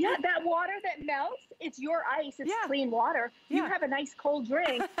yeah, that water that melts, it's your ice, it's clean water. You have a nice cold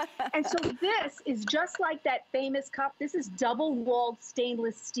drink. And so this is just like that famous cup. This is double-walled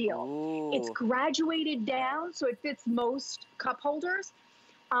stainless steel. Ooh. It's graduated down, so it fits most cup holders.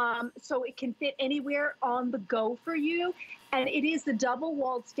 So it can fit anywhere on the go for you. And it is the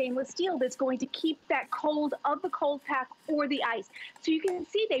double-walled stainless steel that's going to keep that cold of the cold pack or the ice. So you can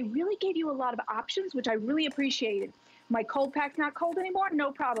see they really gave you a lot of options, which I really appreciated. My cold pack's not cold anymore,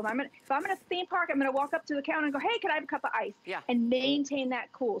 no problem. If I'm in a theme park, I'm gonna walk up to the counter and go, hey, can I have a cup of ice? Yeah. And maintain that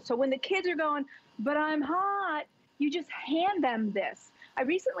cool. So when the kids are going, but I'm hot, you just hand them this. I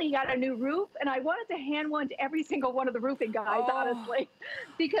recently got a new roof, and I wanted to hand one to every single one of the roofing guys, honestly,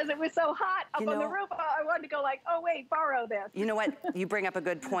 because it was so hot up on the roof. I wanted to go like, oh, wait, borrow this. You know what? You bring up a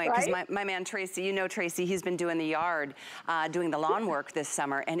good point, because my man Tracy, you know Tracy, he's been doing the yard, doing the lawn work this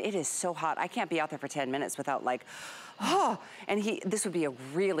summer, and it is so hot. I can't be out there for 10 minutes without like, oh, and this would be a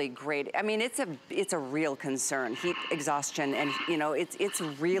really great, I mean, it's a real concern, heat exhaustion, and you know, it's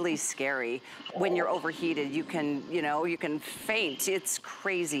really scary when you're overheated. You can faint. It's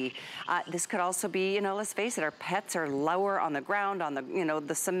crazy. This could also be, you know, let's face it, our pets are lower on the ground, on the, you know,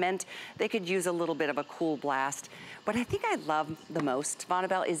 the cement. They could use a little bit of a cool blast. What I think I love the most,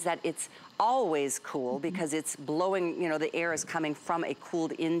 Vonabelle, is that it's always cool because it's blowing, you know, the air is coming from a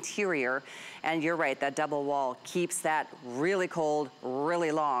cooled interior. And you're right, that double wall keeps that really cold,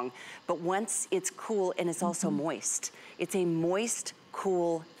 really long. But once it's cool and it's also moist, it's a moist,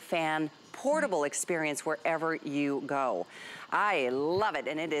 cool fan portable experience wherever you go. I love it,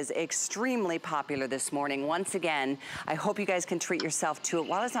 and it is extremely popular this morning. Once again, I hope you guys can treat yourself to it.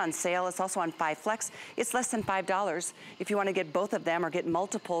 While it's on sale, it's also on 5 Flex. It's less than $5. If you want to get both of them or get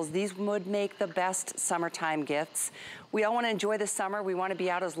multiples, these would make the best summertime gifts. We all want to enjoy the summer. We want to be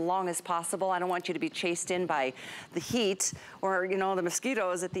out as long as possible. I don't want you to be chased in by the heat or, you know, the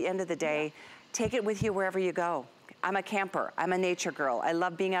mosquitoes at the end of the day. Take it with you wherever you go. I'm a camper. I'm a nature girl. I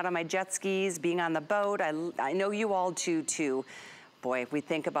love being out on my jet skis, being on the boat. I know you all do too. Boy, if we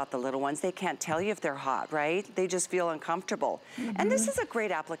think about the little ones, they can't tell you if they're hot, right? They just feel uncomfortable. And this is a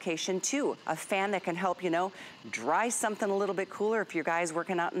great application too. A fan that can help, you know, dry something a little bit cooler if your guy's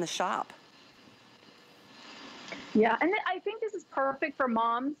working out in the shop. Yeah, and I think this is perfect for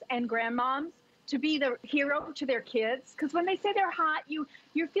moms and grandmoms to be the hero to their kids. Because when they say they're hot, you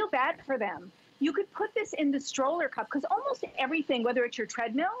feel bad for them. You could put this in the stroller cup, because almost everything, whether it's your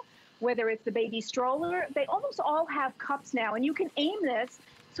treadmill, whether it's the baby stroller, they almost all have cups now. And you can aim this,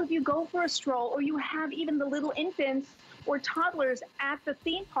 so if you go for a stroll or you have even the little infants or toddlers at the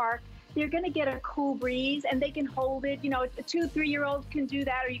theme park, they're going to get a cool breeze and they can hold it. You know, a 2-3-year-old can do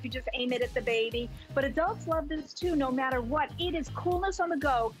that, or you can just aim it at the baby. But adults love this too, no matter what. It is coolness on the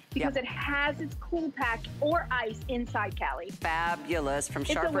go because it has its cool pack or ice inside, Callie. Fabulous from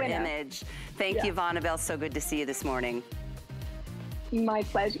Sharper Image. Thank you, Vonabelle. So good to see you this morning. My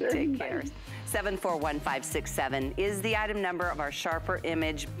pleasure. Take care. 741567 is the item number of our Sharper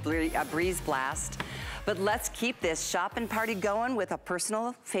Image Breeze Blast. But let's keep this shopping party going with a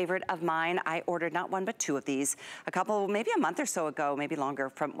personal favorite of mine. I ordered not one, but 2 of these a couple, maybe a month or so ago, maybe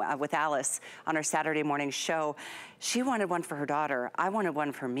longer, from with Alice on our Saturday morning show. She wanted one for her daughter. I wanted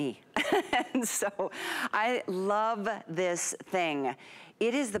one for me. And so I love this thing.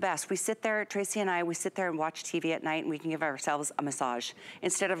 It is the best. We sit there, Tracy and I, we sit there and watch TV at night, and we can give ourselves a massage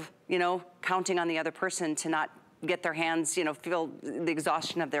instead of, you know, counting on the other person to not get their hands, you know, feel the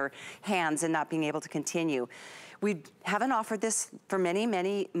exhaustion of their hands and not being able to continue. We haven't offered this for many,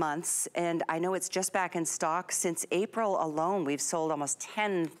 many months, and I know it's just back in stock. Since April alone, we've sold almost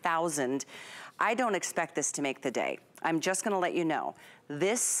 10,000. I don't expect this to make the day. I'm just gonna let you know.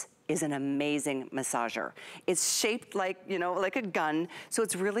 This is an amazing massager. It's shaped like, you know, like a gun, so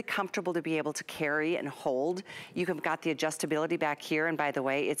it's really comfortable to be able to carry and hold. You've got the adjustability back here, and by the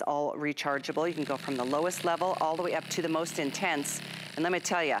way, it's all rechargeable. You can go from the lowest level all the way up to the most intense. And let me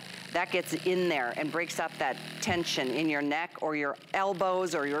tell you, that gets in there and breaks up that tension in your neck or your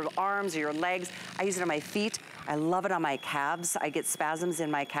elbows or your arms or your legs. I use it on my feet. I love it on my calves. I get spasms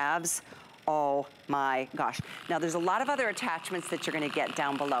in my calves. Oh my gosh. Now there's a lot of other attachments that you're gonna get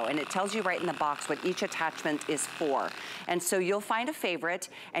down below, and it tells you right in the box what each attachment is for. And so you'll find a favorite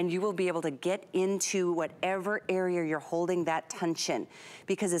and you will be able to get into whatever area you're holding that tension,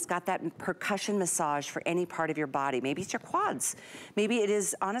 because it's got that percussion massage for any part of your body. Maybe it's your quads. Maybe it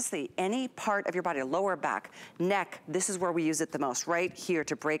is, honestly, any part of your body, lower back, neck. This is where we use it the most, right here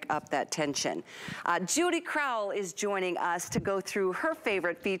to break up that tension. Judy Crowell is joining us to go through her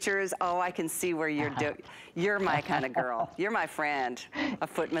favorite features. Oh, I can see where you're my kind of girl. You're my friend, a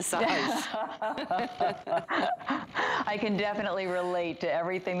foot massage. I can definitely relate to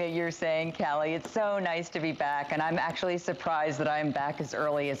everything that you're saying, Callie. It's so nice to be back, and I'm actually surprised that I'm back as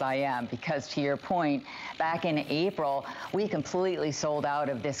early as I am, because to your point, back in April, we completely sold out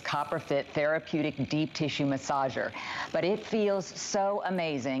of this CopperFit therapeutic deep tissue massager. But it feels so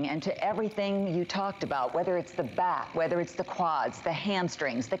amazing, and to everything you talked about, whether it's the back, whether it's the quads, the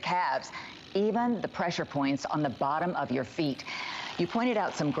hamstrings, the calves, even the pressure points on the bottom of your feet. You pointed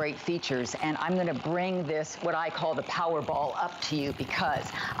out some great features, and I'm going to bring this, what I call the power ball, up to you,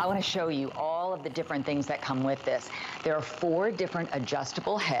 because I want to show you all of the different things that come with this. There are 4 different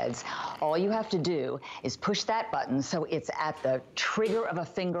adjustable heads. All you have to do is push that button so it's at the trigger of a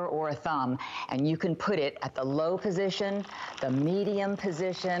finger or a thumb, and you can put it at the low position, the medium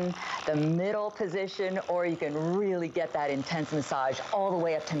position, the middle position, or you can really get that intense massage all the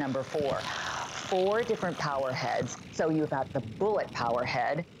way up to number 4. 4 different power heads. So you've got the bullet power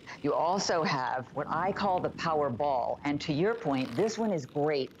head. You also have what I call the power ball. And to your point, this one is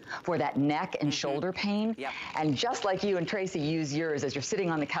great for that neck and shoulder pain. Yep. And just like you and Tracy use yours as you're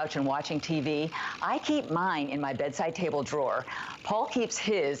sitting on the couch and watching TV, I keep mine in my bedside table drawer. Paul keeps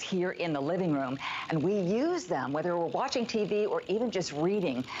his here in the living room, and we use them whether we're watching TV or even just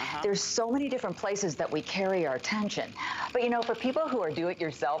reading. There's so many different places that we carry our attention. But you know, for people who are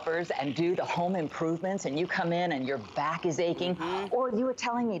do-it-yourselfers and do the home improvements, and you come in and your back is aching, or you were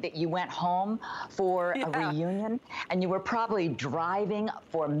telling me that that you went home for a reunion and you were probably driving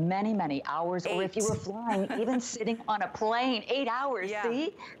for many, many hours, or if you were flying, even sitting on a plane, 8 hours,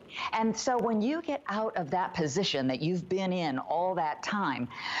 see? And so when you get out of that position that you've been in all that time,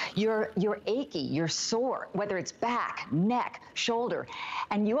 you're achy, you're sore, whether it's back, neck, shoulder.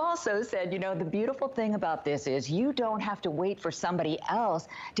 And you also said, you know, the beautiful thing about this is you don't have to wait for somebody else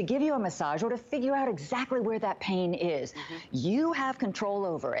to give you a massage or to figure out exactly where that pain is. You have control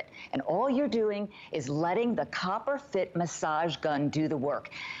over it. And all you're doing is letting the copper fit massage gun do the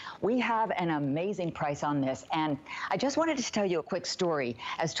work. We have an amazing price on this. And I just wanted to tell you a quick story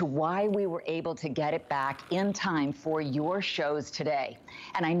as to why we were able to get it back in time for your shows today.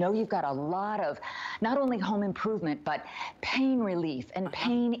 And I know you've got a lot of not only home improvement, but pain relief and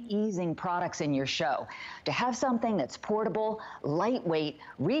pain easing products in your show. To have something that's portable, lightweight,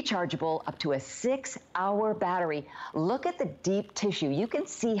 rechargeable, up to a 6-hour battery. Look at the deep tissue. You can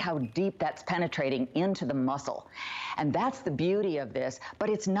see how deep that's penetrating into the muscle. And that's the beauty of this, but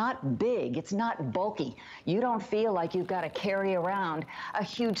it's not big, it's not bulky. You don't feel like you've got to carry around a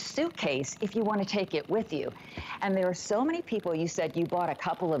huge suitcase if you want to take it with you. And there are so many people, you said you bought a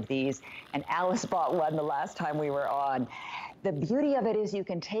couple of these, and Alice bought one the last time we were on. The beauty of it is you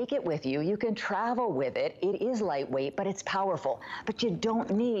can take it with you, you can travel with it. It is lightweight, but it's powerful. But you don't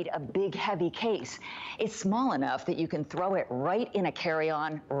need a big, heavy case. It's small enough that you can throw it right in a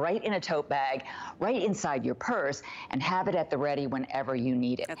carry-on, right in a tote bag, right inside your purse, and have it at the ready whenever you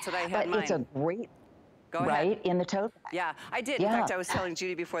need it. That's what I had But mine. it's a great, Go ahead. right in the tote bag. Yeah, I did. In fact, I was telling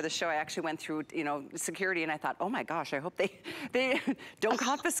Judy before the show, I actually went through, you know, security, and I thought, oh my gosh, I hope they don't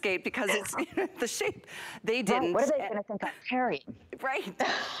confiscate because it's the shape. They didn't. Well, what are they going to think I'm carrying? Right.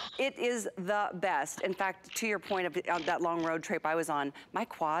 It is the best. In fact, to your point of that long road trip I was on, my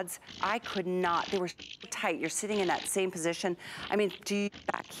quads, I could not, they were so tight. You're sitting in that same position. I mean,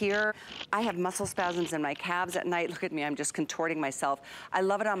 back here, I have muscle spasms in my calves at night. Look at me, I'm just contorting myself. I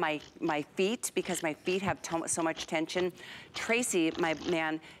love it on my feet because my feet have so much tension. Tracy, my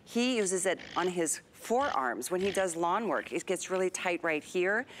man, he uses it on his forearms when he does lawn work. It gets really tight right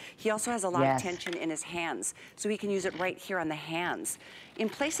here. He also has a lot of tension in his hands, so he can use it right here on the hands in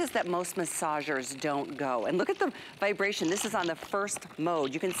places that most massagers don't go. And look at the vibration. This is on the first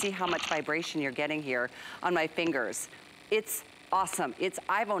mode. You can see how much vibration you're getting here on my fingers. It's awesome.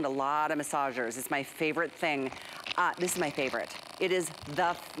 I've owned a lot of massagers. It's my favorite thing. This is my favorite. It is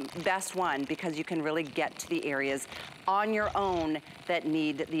the best one because you can really get to the areas on your own that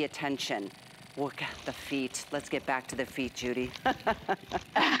need the attention. Look at the feet. Let's get back to the feet, Judy.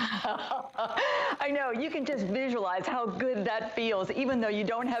 I know, you can just visualize how good that feels, even though you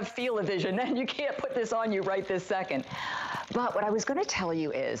don't have feel-o-vision and you can't put this on you right this second. But what I was going to tell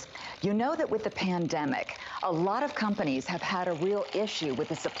you is, you know that with the pandemic, a lot of companies have had a real issue with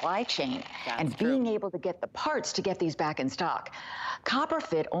the supply chain and being able to get the parts to get these back in stock.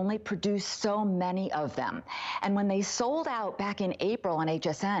 Copperfit only produced so many of them. And when they sold out back in April on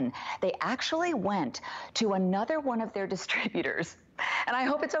HSN, they actually went to another one of their distributors. And I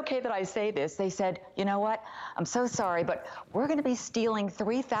hope it's okay that I say this. They said, you know what? I'm so sorry, but we're going to be stealing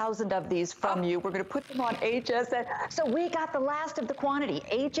 3,000 of these from you. We're going to put them on HSN. So we got the last of the quantity.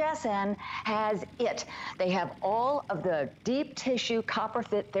 HSN has it. They have all of the deep tissue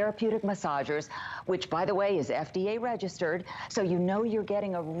Copperfit therapeutic massagers, which, by the way, is FDA registered. So you know you're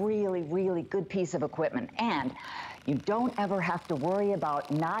getting a really, really good piece of equipment. And you don't ever have to worry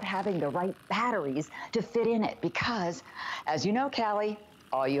about not having the right batteries to fit in it because, as you know, Callie,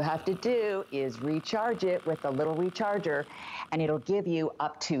 all you have to do is recharge it with a little recharger, and it'll give you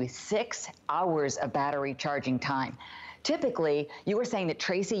up to 6 hours of battery charging time. Typically, you were saying that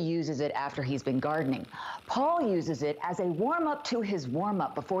Tracy uses it after he's been gardening. Paul uses it as a warm-up to his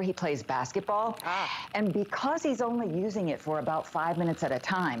warm-up before he plays basketball. And because he's only using it for about 5 minutes at a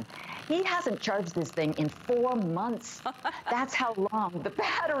time, he hasn't charged this thing in 4 months. That's how long the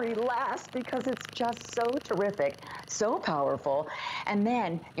battery lasts because it's just so terrific, so powerful. And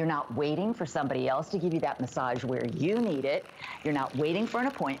then you're not waiting for somebody else to give you that massage where you need it. You're not waiting for an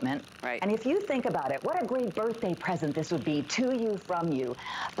appointment. Right. And if you think about it, what a great birthday present this would be to you from you.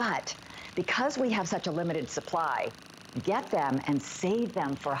 But because we have such a limited supply, get them and save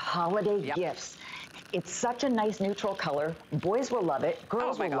them for holiday gifts. It's such a nice neutral color. Boys will love it.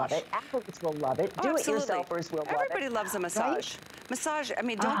 Girls will love it. Athletes will love it. Do-it-yourselfers will love it. Everybody loves a massage. Right? Massage, I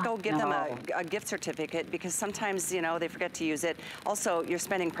mean, don't go give them a gift certificate because sometimes, you know, they forget to use it. Also, you're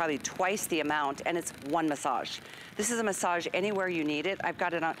spending probably twice the amount and it's one massage. This is a massage anywhere you need it. I've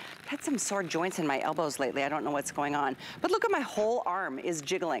got it on, I've had some sore joints in my elbows lately. I don't know what's going on. But look at my whole arm is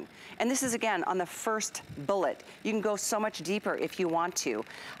jiggling. And this is, again, on the first bullet. You can go so much deeper if you want to.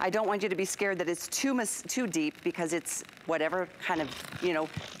 I don't want you to be scared that it's too deep because it's whatever kind of,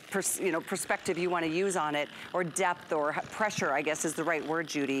 perspective you want to use on it, or depth or pressure, I guess is the right word,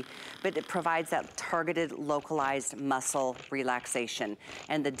 Judy. But it provides that targeted, localized muscle relaxation.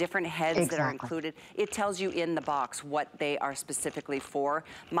 And the different heads that are included, it tells you in the box what they are specifically for.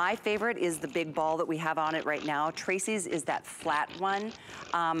 My favorite is the big ball that we have on it right now. Tracy's is that flat one.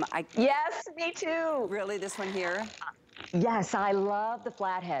 Yes, me too. Really, this one here? Yes, I love the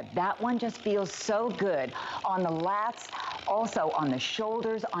flathead. That one just feels so good on the lats, also on the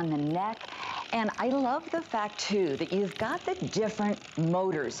shoulders, on the neck. And I love the fact, too, that you've got the different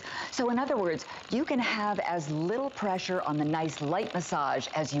motors. So in other words, you can have as little pressure on the nice light massage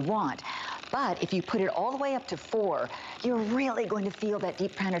as you want. But if you put it all the way up to 4, you're really going to feel that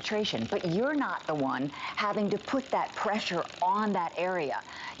deep penetration. But you're not the one having to put that pressure on that area.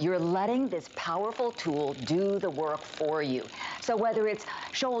 You're letting this powerful tool do the work for you. So whether it's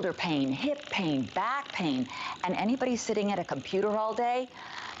shoulder pain, hip pain, back pain, and anybody sitting at a computer all day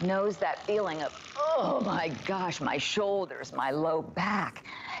knows that feeling of, oh my gosh, my shoulders, my low back.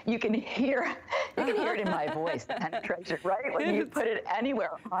 You can hear it in my voice, the penetration, right? When you put it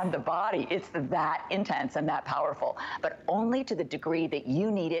anywhere on the body, it's that intense and that powerful, but only to the degree that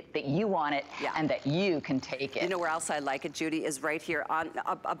you need it, that you want it, and that you can take it. You know where else I like it, Judy, is right here on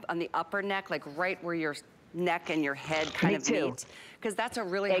the upper neck, like right where your neck and your head kind of meet. Because that's a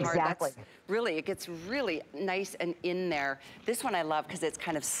really hard, that's really, it gets really nice and in there. This one I love because it's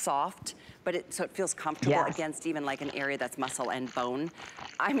kind of soft, but so it feels comfortable against even like an area that's muscle and bone.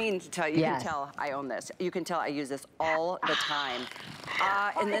 I mean, you can tell I own this. You can tell I use this all the time.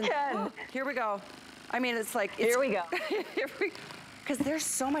 And then, here we go. I mean, it's like, here we go. Because there's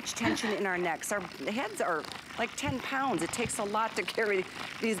so much tension in our necks. Our heads are like 10 pounds. It takes a lot to carry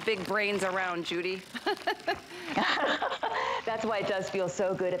these big brains around, Judy. That's why it does feel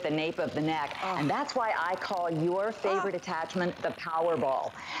so good at the nape of the neck. And that's why I call your favorite attachment the Power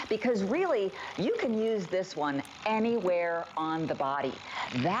Ball. Because really, you can use this one anywhere on the body.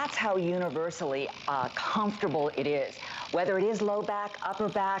 That's how universally comfortable it is. Whether it is low back, upper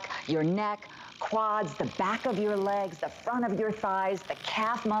back, your neck, quads, the back of your legs, the front of your thighs, the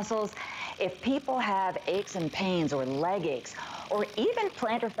calf muscles. If people have aches and pains or leg aches, or even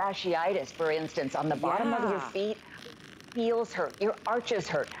plantar fasciitis, for instance, on the bottom of your feet, heels hurt, your arches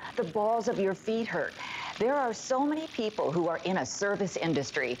hurt, the balls of your feet hurt. There are so many people who are in a service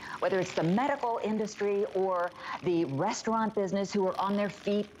industry, whether it's the medical industry or the restaurant business, who are on their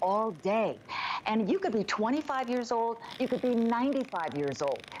feet all day. And you could be 25 years old, you could be 95 years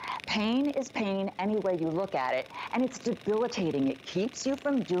old. Pain is pain any way you look at it, and it's debilitating. It keeps you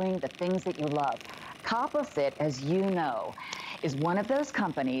from doing the things that you love. CopperFit, as you know, is one of those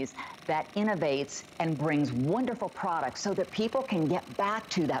companies that innovates and brings wonderful products so that people can get back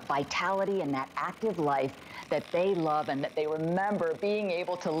to that vitality and that active life that they love and that they remember being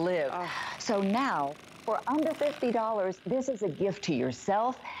able to live. So now, for under $50, this is a gift to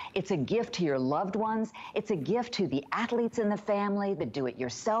yourself. It's a gift to your loved ones. It's a gift to the athletes in the family, the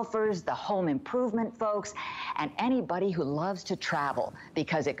do-it-yourselfers, the home improvement folks, and anybody who loves to travel,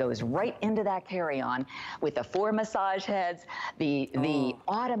 because it goes right into that carry-on with the 4 massage heads, the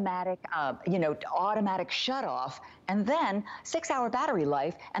automatic, automatic shut-off, and then 6-hour battery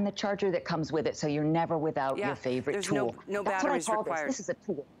life and the charger that comes with it, so you're never without your favorite tool. No That's batteries what I call required. This is a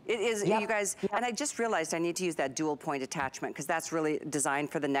tool. It is, you guys, and I just realized I need to use that dual point attachment because that's really designed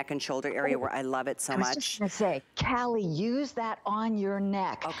for the neck and shoulder area where I love it so much. I was just going to say, Callie, use that on your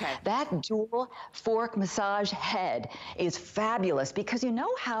neck. Okay. That dual fork massage head is fabulous because you know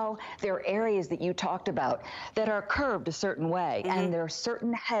how there are areas that you talked about that are curved a certain way, and there are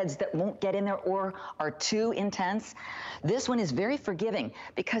certain heads that won't get in there or are too intense. This one is very forgiving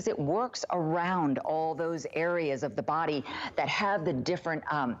because it works around all those areas of the body that have the different,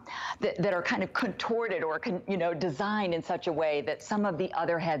 that are kind of contorted contorted or, designed in such a way that some of the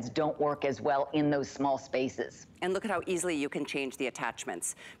other heads don't work as well in those small spaces. And look at how easily you can change the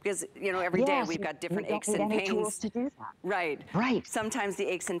attachments. Because, every day we've got different aches and pains. Tools to do that. Right. Right. Sometimes the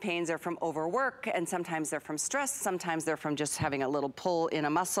aches and pains are from overwork, and sometimes they're from stress, sometimes they're from just having a little pull in a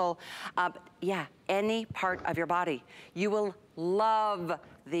muscle. Yeah, any part of your body. You will love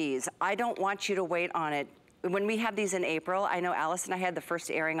these. I don't want you to wait on it. When we had these in April, I know Alice and I had the first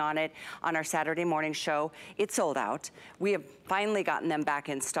airing on it on our Saturday morning show. It sold out. We have finally gotten them back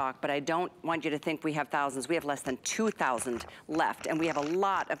in stock, but I don't want you to think we have thousands. We have less than 2,000 left, and we have a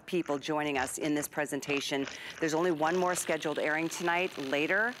lot of people joining us in this presentation. There's only one more scheduled airing tonight.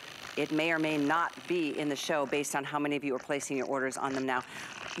 Later, it may or may not be in the show based on how many of you are placing your orders on them now.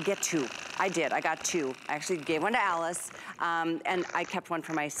 Get two. I did. I got two. I actually gave one to Alice, and I kept one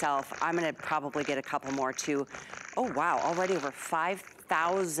for myself. I'm going to probably get a couple more too. Oh, wow. Already over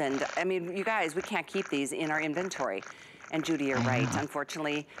 5,000. I mean, you guys, we can't keep these in our inventory. And Judy, you're right.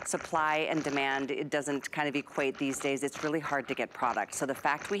 Unfortunately, supply and demand, it doesn't kind of equate these days. It's really hard to get product. So the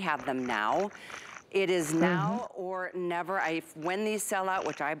fact we have them now, it is now or never. When these sell out,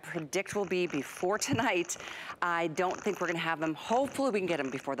 which I predict will be before tonight, I don't think we're gonna have them. Hopefully we can get them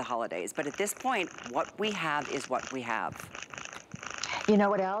before the holidays. But at this point, what we have is what we have. You know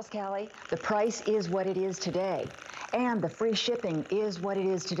what else, Callie? The price is what it is today. And the free shipping is what it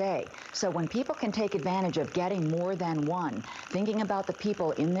is today. So when people can take advantage of getting more than one, thinking about the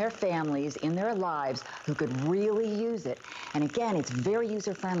people in their families, in their lives, who could really use it. And again, it's very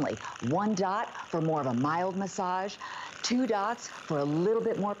user-friendly. 1 dot for more of a mild massage, 2 dots for a little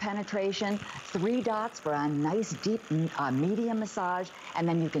bit more penetration, 3 dots for a nice deep medium massage, and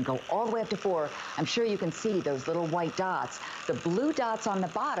then you can go all the way up to 4. I'm sure you can see those little white dots. The blue dots on the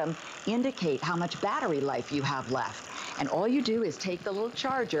bottom indicate how much battery life you have left. And all you do is take the little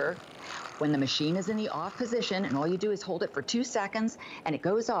charger when the machine is in the off position, and all you do is hold it for 2 seconds and it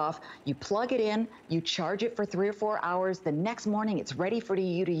goes off. You plug it in, you charge it for 3 or 4 hours. The next morning it's ready for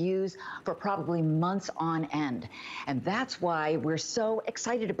you to use for probably months on end. And that's why we're so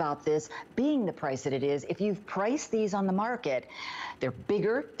excited about this being the price that it is. If you've priced these on the market, they're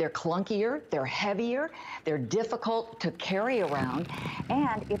bigger, they're clunkier, they're heavier, they're difficult to carry around.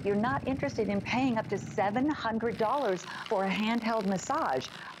 And if you're not interested in paying up to $700 for a handheld massage,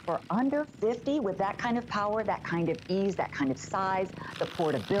 for under $50 with that kind of power, that kind of ease, that kind of size, the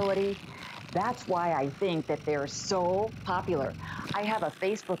portability, that's why I think that they're so popular. I have a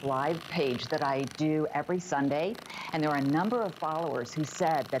Facebook Live page that I do every Sunday, and there are a number of followers who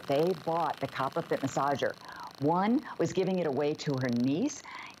said that they bought the CopperFit massager. One was giving it away to her niece.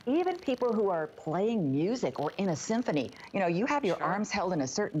 Even people who are playing music or in a symphony, you have your arms held in a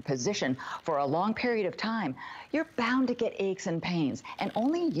certain position for a long period of time, you're bound to get aches and pains, and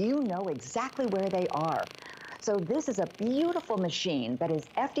only you know exactly where they are. So this is a beautiful machine that is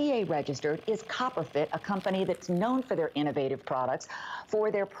FDA registered, is CopperFit, a company that's known for their innovative products, for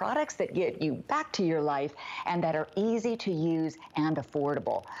their products that get you back to your life and that are easy to use and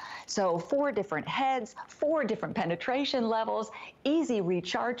affordable. So 4 different heads, 4 different penetration levels, easy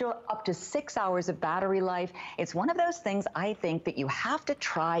recharge, up to 6 hours of battery life. It's one of those things I think that you have to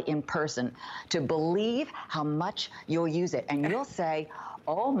try in person to believe how much you'll use it. And you'll say,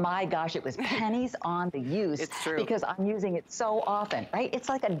 oh my gosh, it was pennies on the use. It's true. Because I'm using it so often, right? It's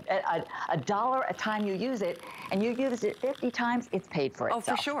like a dollar a time you use it, and you use it 50 times, it's paid for itself.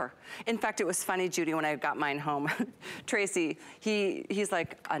 Oh, for sure. In fact, it was funny, Judy, when I got mine home. Tracy, he's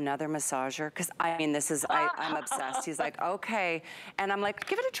like, another massager? Because I mean, I'm obsessed. He's like, okay. And I'm like,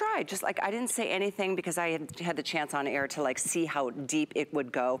 give it a try. Just like, I didn't say anything because I had the chance on air to like see how deep it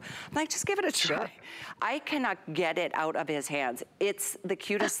would go. I'm like, just give it a try. Sure. I cannot get it out of his hands. It's the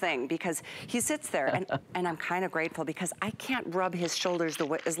cutest thing because he sits there and I'm kind of grateful because I can't rub his shoulders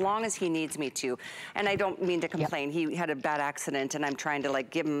as long as he needs me to. And I don't mean to complain. Yep. He had a bad accident and I'm trying to like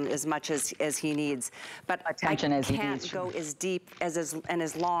give him as much as he needs. But attention I can't go as deep and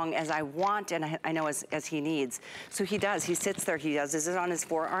as long as I want and I know as he needs. So he does. He sits there. He uses it on his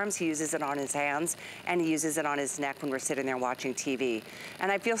forearms. He uses it on his hands. And he uses it on his neck when we're sitting there watching TV.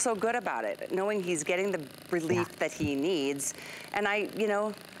 And I feel so good about it, knowing he's getting the relief that he needs. And I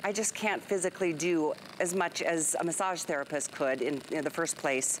just can't physically do as much as a massage therapist could in the first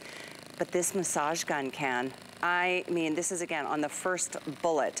place. But this massage gun can. I mean, this is, again, on the first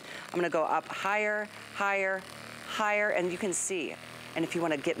bullet. I'm going to go up higher, higher, higher, and you can see. And if you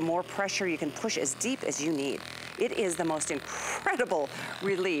want to get more pressure, you can push as deep as you need. It is the most incredible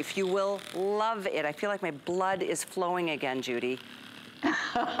relief. You will love it. I feel like my blood is flowing again, Judy.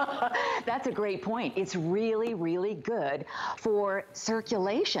 That's a great point. It's really, really good for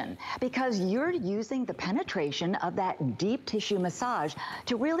circulation because you're using the penetration of that deep tissue massage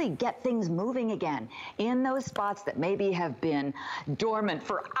to really get things moving again in those spots that maybe have been dormant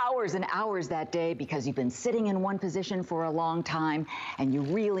for hours and hours that day because you've been sitting in one position for a long time and you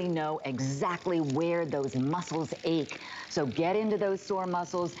really know exactly where those muscles ache. So get into those sore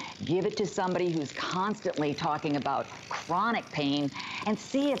muscles, give it to somebody who's constantly talking about chronic pain, and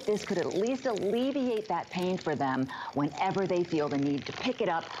see if this could at least alleviate that pain for them whenever they feel the need to pick it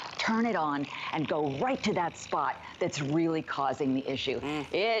up, turn it on, and go right to that spot that's really causing the issue.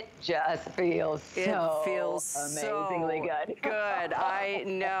 It just feels amazingly good. Good. I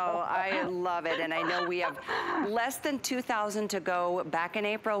know. I love it. And I know we have less than 2,000 to go. Back in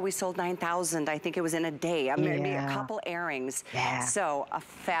April, we sold 9,000. I think it was in a day. Maybe a couple airings. So a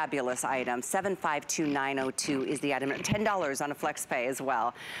fabulous item. 752902 is the item. $10 on a flex pay as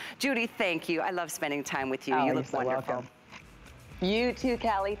well. Judy, thank you. I love spending time with you. You look wonderful. Welcome. You too,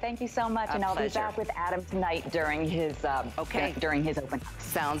 Callie. Thank you so much. And I'll be back with Adam tonight during his during his open house.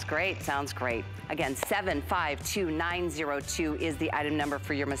 Sounds great. Sounds great. Again, 752902 is the item number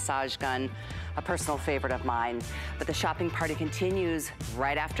for your massage gun. A personal favorite of mine. But the shopping party continues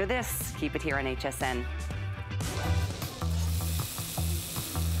right after this. Keep it here on HSN.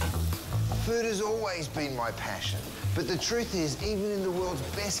 Food has always been my passion. But the truth is, even in the world's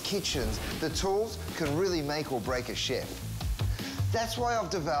best kitchens, the tools can really make or break a chef. That's why I've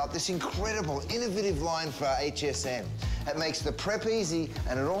developed this incredible, innovative line for HSN. It makes the prep easy,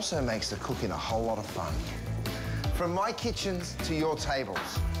 and it also makes the cooking a whole lot of fun. From my kitchens to your tables.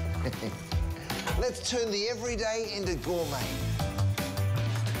 Let's turn the everyday into gourmet.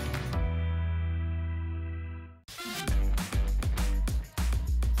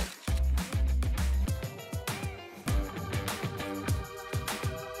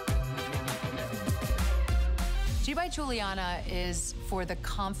 G by Juliana is for the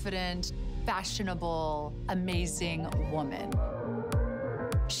confident, fashionable, amazing woman.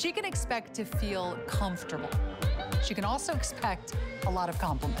 She can expect to feel comfortable. She can also expect a lot of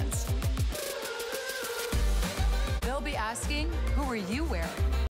compliments. They'll be asking, who are you wearing?